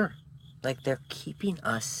 Sure. Like, they're keeping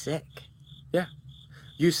us sick. Yeah.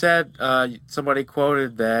 You said, somebody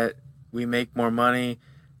quoted that we make more money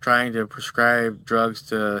trying to prescribe drugs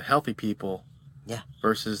to healthy people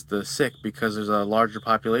versus the sick because there's a larger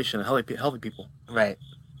population of healthy people. Right.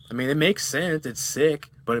 I mean, it makes sense. It's sick,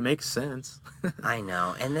 but it makes sense. I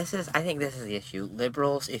know. And I think this is the issue.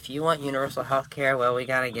 Liberals, if you want universal health care, well, we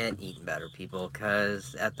got to get eating better, people,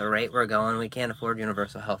 because at the rate we're going, we can't afford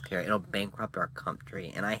universal health care. It'll bankrupt our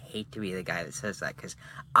country. And I hate to be the guy that says that because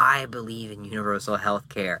I believe in universal health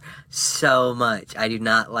care so much. I do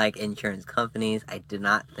not like insurance companies. I do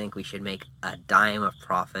not think we should make a dime of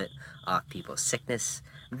profit off people's sickness.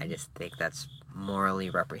 I just think that's morally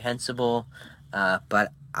reprehensible.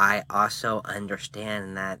 But I also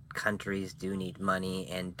understand that countries do need money,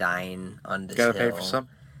 and dying on this hill... Gotta pay for some.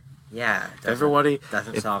 Yeah.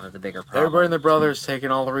 Doesn't solve the bigger problem. Everybody and their brother's taking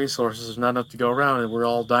all the resources. There's not enough to go around, and we're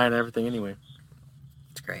all dying of everything anyway.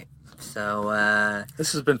 It's great. So,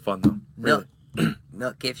 this has been fun, though. Really.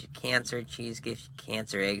 Milk gives you cancer, cheese gives you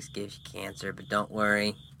cancer, eggs gives you cancer, but don't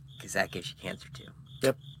worry, because that gives you cancer, too.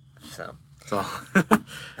 Yep. So...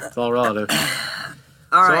 It's all relative.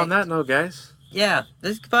 All right. So on that note, guys... Yeah,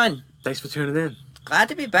 this is fun. Thanks for tuning in. Glad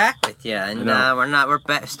to be back with you, and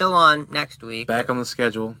we're still on next week. Back on the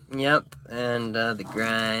schedule. Yep, and the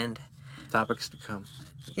grind. Topics to come.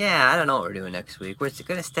 Yeah, I don't know what we're doing next week. We're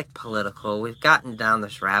going to stick political. We've gotten down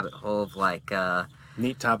this rabbit hole of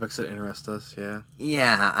neat topics that interest us. Yeah.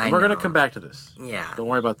 Yeah, I know. We're gonna come back to this. Yeah. Don't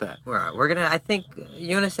worry about that. We're gonna. I think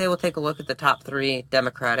you're gonna say we'll take a look at the top 3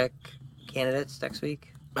 Democratic candidates next week.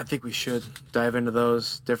 I think we should dive into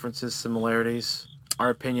those differences, similarities, our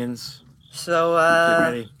opinions. So, get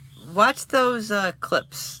ready. watch those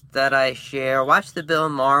clips that I share. Watch the Bill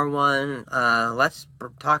Maher one. Let's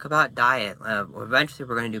talk about diet. Eventually,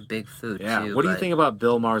 we're going to do big food too. What do you think about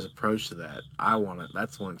Bill Maher's approach to that? I want it.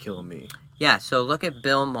 That's the one killing me. Yeah. So look at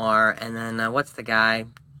Bill Maher, and then what's the guy?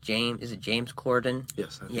 Is it James Corden?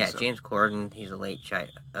 Yes. I think Yeah, so. James Corden. He's a late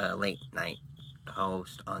night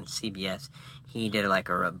host on CBS. He did like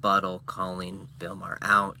a rebuttal calling Bill Maher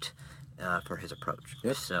out for his approach.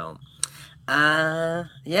 Yep. So,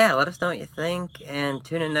 yeah, let us know what you think, and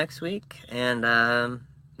tune in next week. And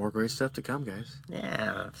More great stuff to come, guys.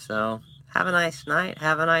 yeah, so have a nice night,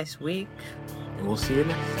 have a nice week. And we'll see you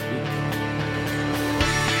next week.